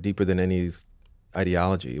or deeper than any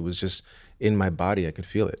ideology. It was just in my body. I could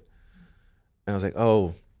feel it. And I was like,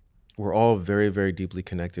 oh, we're all very, very deeply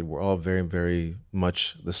connected. We're all very, very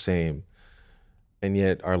much the same. And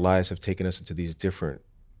yet our lives have taken us into these different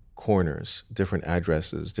corners, different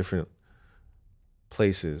addresses, different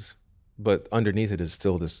places. But underneath it is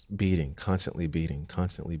still this beating, constantly beating,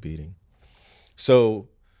 constantly beating. So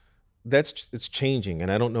it's changing,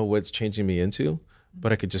 and I don't know what it's changing me into,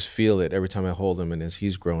 but I could just feel it every time I hold him and as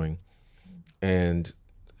he's growing. And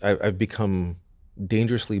I've become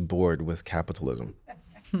dangerously bored with capitalism.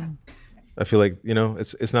 I feel like,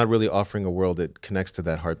 it's not really offering a world that connects to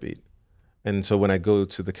that heartbeat. And so when I go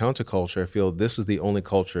to the counterculture, I feel this is the only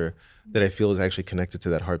culture that I feel is actually connected to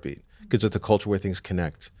that heartbeat, because it's a culture where things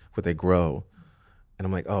connect, where they grow. And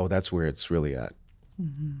I'm like, oh, that's where it's really at.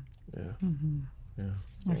 Mm-hmm. Yeah. Mm-hmm. Yeah.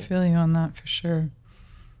 I feel you on that for sure.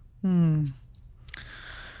 I'm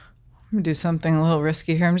going to do something a little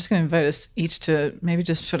risky here. I'm just going to invite us each to maybe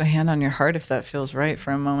just put a hand on your heart if that feels right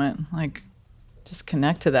for a moment. Like, just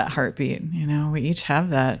connect to that heartbeat. We each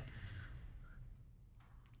have that.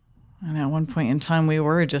 And at one point in time, we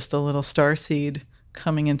were just a little starseed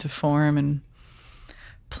coming into form and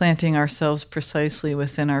planting ourselves precisely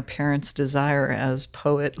within our parents' desire, as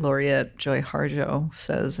poet laureate Joy Harjo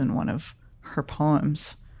says in one of her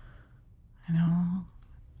poems.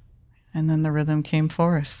 And then the rhythm came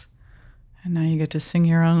forth. And now you get to sing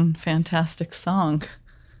your own fantastic song.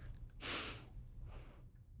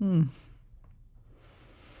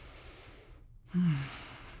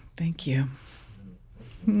 Thank you.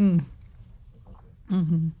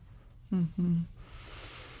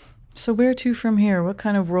 So where to from here? What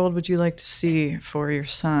kind of world would you like to see for your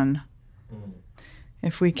son?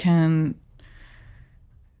 If we can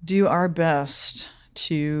do our best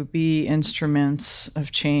to be instruments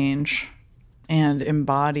of change and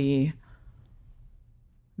embody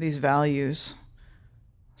these values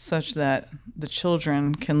such that the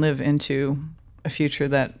children can live into a future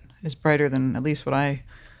that is brighter than at least what I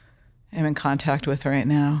am in contact with right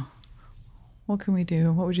now. What can we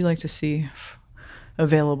do? What would you like to see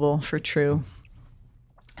available for True,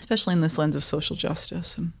 especially in this lens of social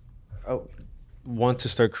justice? I want to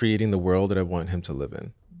start creating the world that I want him to live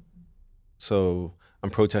in. So I'm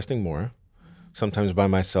protesting more, sometimes by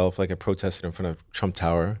myself, like I protested in front of Trump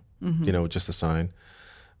Tower, just a sign.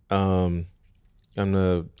 I'm going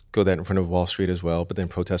to go that in front of Wall Street as well, but then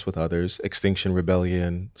protest with others, Extinction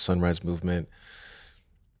Rebellion, Sunrise Movement.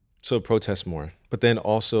 So protest more, but then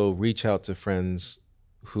also reach out to friends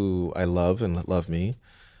who I love and love me.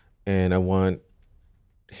 And I want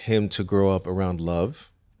him to grow up around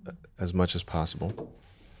love as much as possible.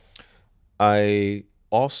 I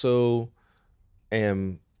also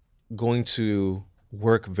am going to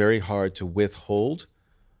work very hard to withhold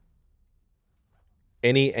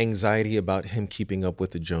any anxiety about him keeping up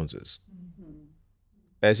with the Joneses.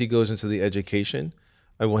 As he goes into the education,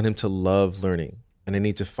 I want him to love learning. And I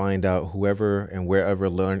need to find out whoever and wherever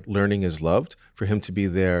learning is loved for him to be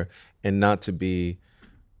there and not to be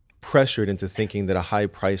pressured into thinking that a high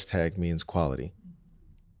price tag means quality.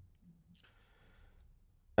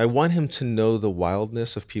 I want him to know the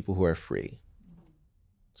wildness of people who are free.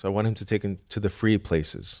 So I want him to take him to the free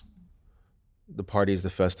places, the parties,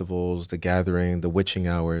 the festivals, the gathering, the witching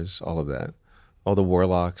hours, all of that, all the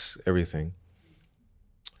warlocks, everything.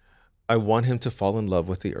 I want him to fall in love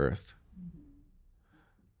with the earth.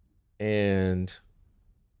 And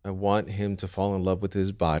I want him to fall in love with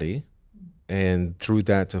his body and through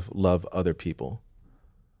that to love other people.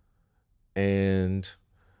 And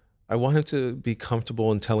I want him to be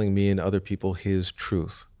comfortable in telling me and other people his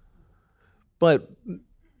truth, but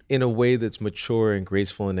in a way that's mature and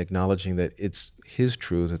graceful and acknowledging that it's his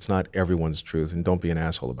truth, it's not everyone's truth, and don't be an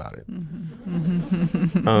asshole about it.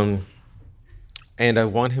 And I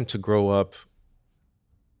want him to grow up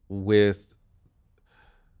with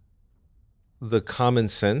the common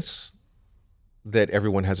sense that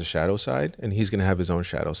everyone has a shadow side, and he's going to have his own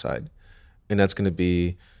shadow side. And that's going to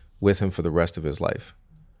be with him for the rest of his life.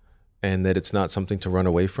 And that it's not something to run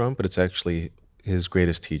away from, but it's actually his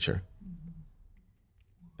greatest teacher.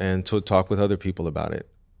 And to talk with other people about it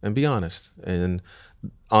and be honest. And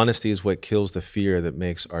honesty is what kills the fear that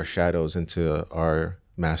makes our shadows into our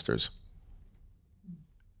masters.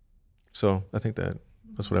 So I think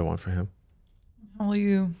that's what I want for him. Will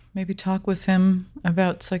you maybe talk with him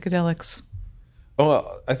about psychedelics?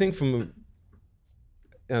 Oh, I think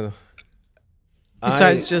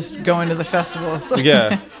besides just going to the festivals.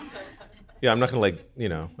 Yeah, I'm not gonna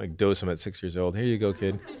like dose him at 6 years old. Here you go,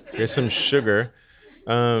 kid. Here's some sugar.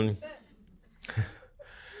 From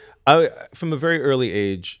a very early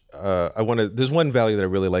age, there's one value that I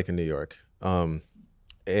really like in New York,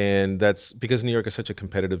 and that's because New York is such a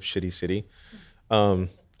competitive, shitty city. I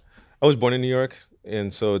was born in New York,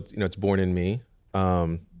 and so it's born in me,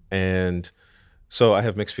 and so I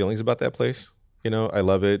have mixed feelings about that place. I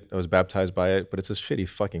love it. I was baptized by it, but it's a shitty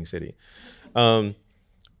fucking city.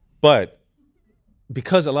 But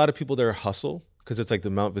because a lot of people there hustle, because it's like the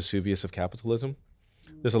Mount Vesuvius of capitalism,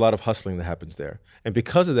 there's a lot of hustling that happens there. And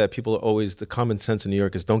because of that, people are always, the common sense in New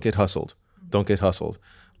York is don't get hustled. Don't get hustled.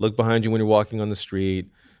 Look behind you when you're walking on the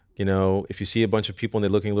street. If you see a bunch of people and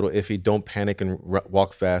they're looking a little iffy, don't panic and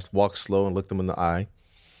walk fast. Walk slow and look them in the eye.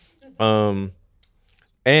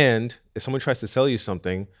 And if someone tries to sell you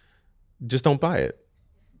something, just don't buy it.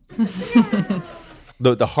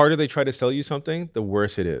 The harder they try to sell you something, the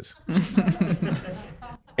worse it is.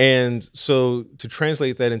 And so to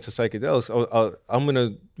translate that into psychedelics, I'm going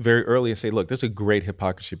to very early say, look, there's a great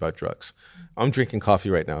hypocrisy about drugs. I'm drinking coffee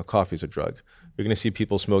right now. Coffee's a drug. You're going to see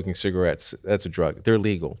people smoking cigarettes. That's a drug. They're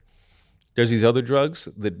legal. There's these other drugs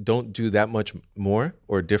that don't do that much more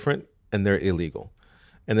or different, and they're illegal.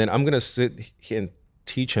 And then I'm going to sit here and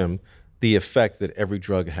teach him the effect that every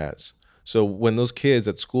drug has. So when those kids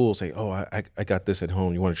at school say, oh, I got this at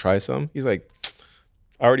home, you want to try some? He's like,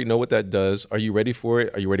 I already know what that does. Are you ready for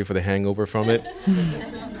it? Are you ready for the hangover from it?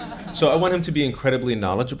 So I want him to be incredibly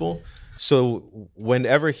knowledgeable. So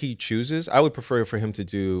whenever he chooses, I would prefer for him to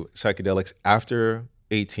do psychedelics after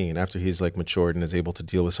 18, after he's like matured and is able to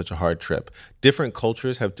deal with such a hard trip. Different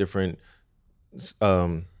cultures have different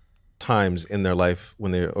times in their life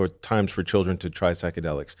or times for children to try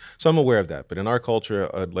psychedelics. So I'm aware of that. But in our culture,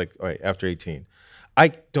 all right, after 18, I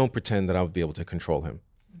don't pretend that I would be able to control him,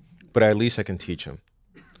 but at least I can teach him.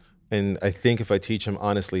 And I think if I teach him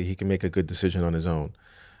honestly, he can make a good decision on his own,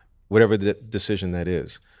 whatever the decision that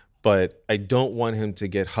is. But I don't want him to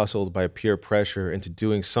get hustled by peer pressure into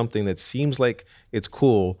doing something that seems like it's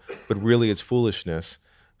cool, but really it's foolishness.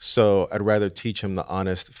 So I'd rather teach him the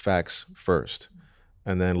honest facts first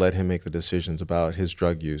and then let him make the decisions about his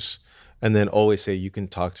drug use. And then always say, you can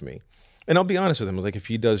talk to me. And I'll be honest with him. Like, if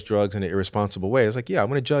he does drugs in an irresponsible way, I was like, yeah, I'm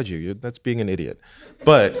going to judge you. That's being an idiot.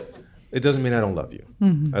 But it doesn't mean I don't love you.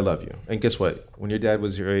 Mm-hmm. I love you. And guess what? When your dad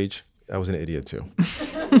was your age, I was an idiot too.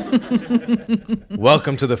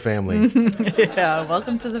 Welcome to the family. Yeah,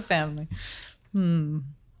 welcome to the family. One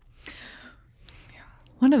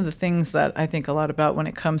of the things that I think a lot about when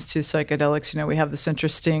it comes to psychedelics, we have this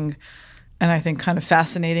interesting and I think kind of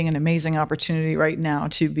fascinating and amazing opportunity right now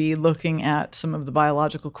to be looking at some of the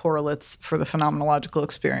biological correlates for the phenomenological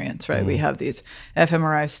experience, right? Mm-hmm. We have these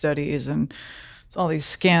fMRI studies and all these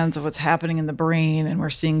scans of what's happening in the brain, and we're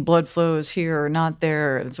seeing blood flows here or not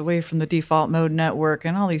there. It's away from the default mode network,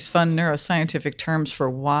 and all these fun neuroscientific terms for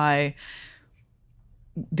why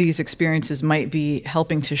these experiences might be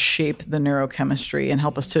helping to shape the neurochemistry and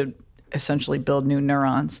help us to essentially build new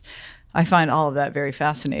neurons. I find all of that very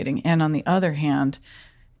fascinating. And on the other hand,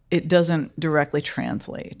 it doesn't directly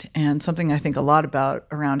translate. And something I think a lot about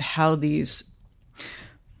around how these,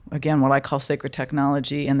 again, what I call sacred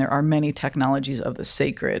technology, and there are many technologies of the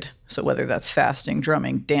sacred, so whether that's fasting,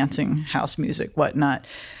 drumming, dancing, house music, whatnot,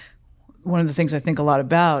 one of the things I think a lot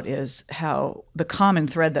about is how the common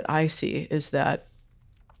thread that I see is that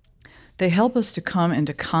they help us to come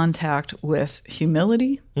into contact with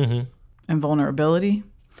humility mm-hmm. and vulnerability.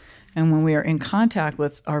 And when we are in contact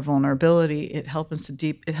with our vulnerability, it helps to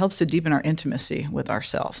deepen our intimacy with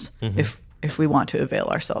ourselves, mm-hmm. if we want to avail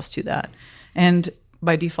ourselves to that. And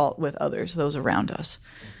by default with others, those around us,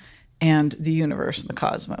 and the universe and the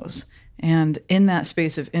cosmos. And in that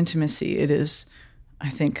space of intimacy, it is, I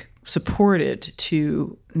think, supported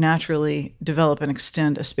to naturally develop and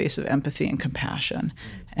extend a space of empathy and compassion,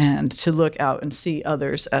 and to look out and see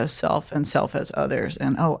others as self and self as others.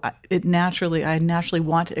 And I naturally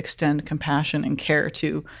want to extend compassion and care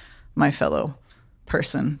to my fellow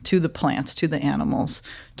person, to the plants, to the animals,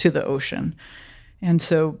 to the ocean. And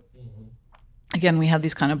so, again, we have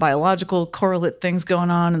these kind of biological correlate things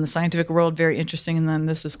going on in the scientific world, very interesting. And then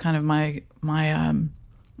this is kind of my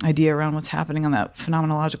idea around what's happening on that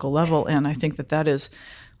phenomenological level. And I think that is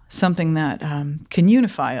something that can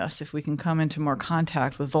unify us if we can come into more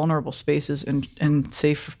contact with vulnerable spaces and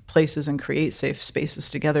safe places and create safe spaces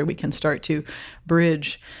together. We can start to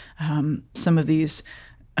bridge some of these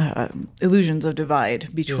illusions of divide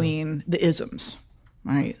between the isms,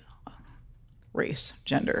 right? Race,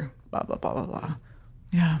 gender, blah, blah, blah, blah, blah.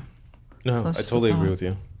 Yeah. No, I totally agree with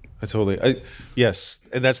you. Yes.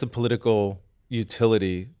 And that's the political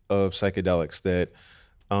utility of psychedelics, that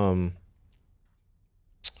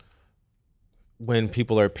when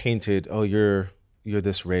people are painted, oh, you're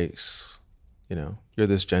this race, you're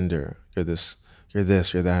this gender, you're this, you're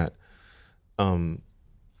that.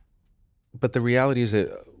 But the reality is that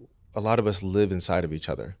a lot of us live inside of each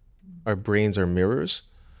other. Our brains are mirrors.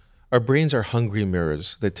 Our brains are hungry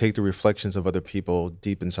mirrors that take the reflections of other people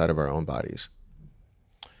deep inside of our own bodies.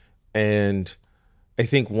 And I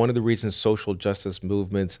think one of the reasons social justice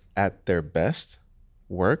movements at their best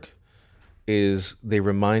work is they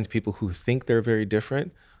remind people who think they're very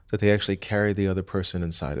different that they actually carry the other person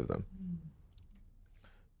inside of them.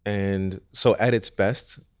 And so at its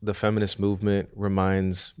best, the feminist movement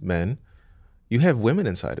reminds men, you have women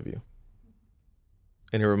inside of you.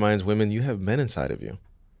 And it reminds women, you have men inside of you.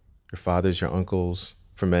 Your fathers, your uncles,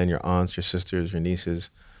 for men, your aunts, your sisters, your nieces,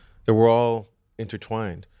 that we're all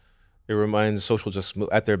intertwined. It reminds social justice,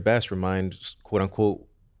 at their best, reminds, quote unquote,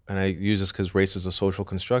 and I use this because race is a social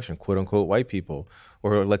construction, quote unquote, white people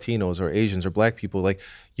or Latinos or Asians or black people, like,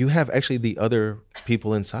 you have actually the other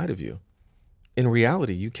people inside of you. In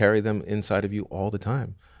reality, you carry them inside of you all the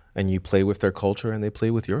time, and you play with their culture and they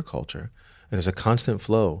play with your culture. And there's a constant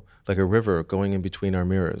flow, like a river going in between our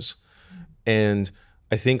mirrors. And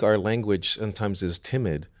I think our language sometimes is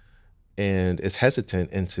timid and is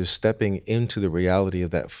hesitant into stepping into the reality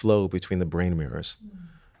of that flow between the brain mirrors,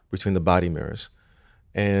 between the body mirrors,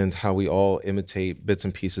 and how we all imitate bits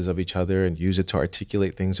and pieces of each other and use it to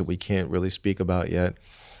articulate things that we can't really speak about yet.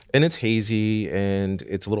 And it's hazy and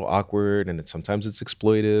it's a little awkward, and sometimes it's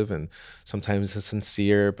exploitive, and sometimes it's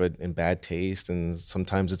sincere but in bad taste, and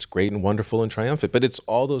sometimes it's great and wonderful and triumphant. But it's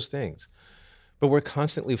all those things. But we're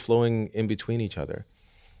constantly flowing in between each other.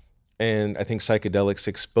 And I think psychedelics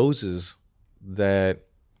exposes that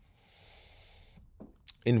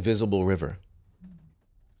invisible river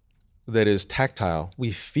that is tactile.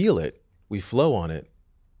 We feel it, we flow on it,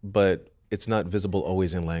 but it's not visible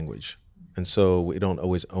always in language. And so we don't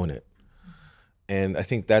always own it. And I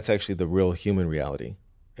think that's actually the real human reality.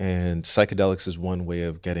 And psychedelics is one way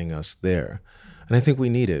of getting us there. And I think we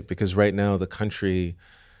need it because right now the country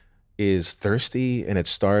is thirsty and it's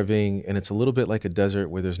starving, and it's a little bit like a desert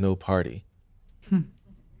where there's no party.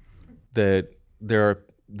 That there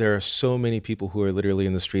are so many people who are literally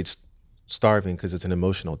in the streets starving because it's an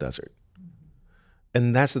emotional desert.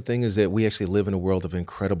 And that's the thing, is that we actually live in a world of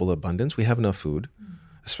incredible abundance. We have enough food.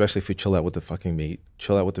 Especially if you chill out with the fucking meat.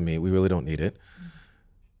 Chill out with the meat. We really don't need it.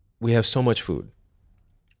 We have so much food.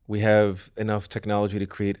 We have enough technology to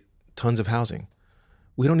create tons of housing.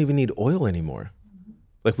 We don't even need oil anymore.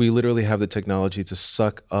 Like, we literally have the technology to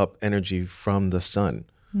suck up energy from the sun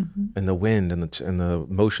and the wind and the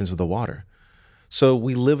motions of the water. So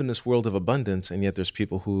we live in this world of abundance, and yet there's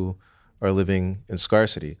people who are living in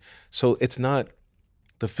scarcity. So it's not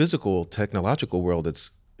the physical, technological world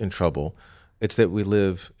that's in trouble. It's that we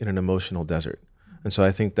live in an emotional desert. And so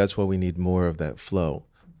I think that's why we need more of that flow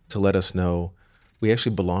to let us know we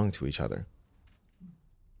actually belong to each other.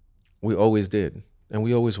 We always did, and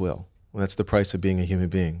we always will. And that's the price of being a human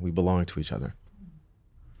being. We belong to each other.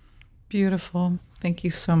 Beautiful. Thank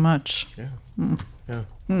you so much. Yeah. Yeah.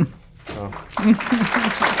 Oh.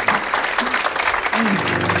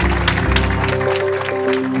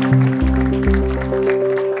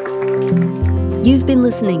 You've been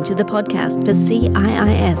listening to the podcast for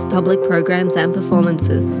CIIS Public Programs and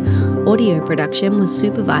Performances. Audio production was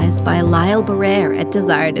supervised by Lyle Barrere at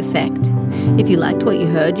Desired Effect. If you liked what you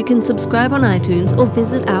heard, you can subscribe on iTunes or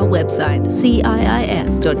visit our website,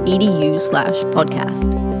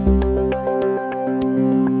 ciis.edu/podcast.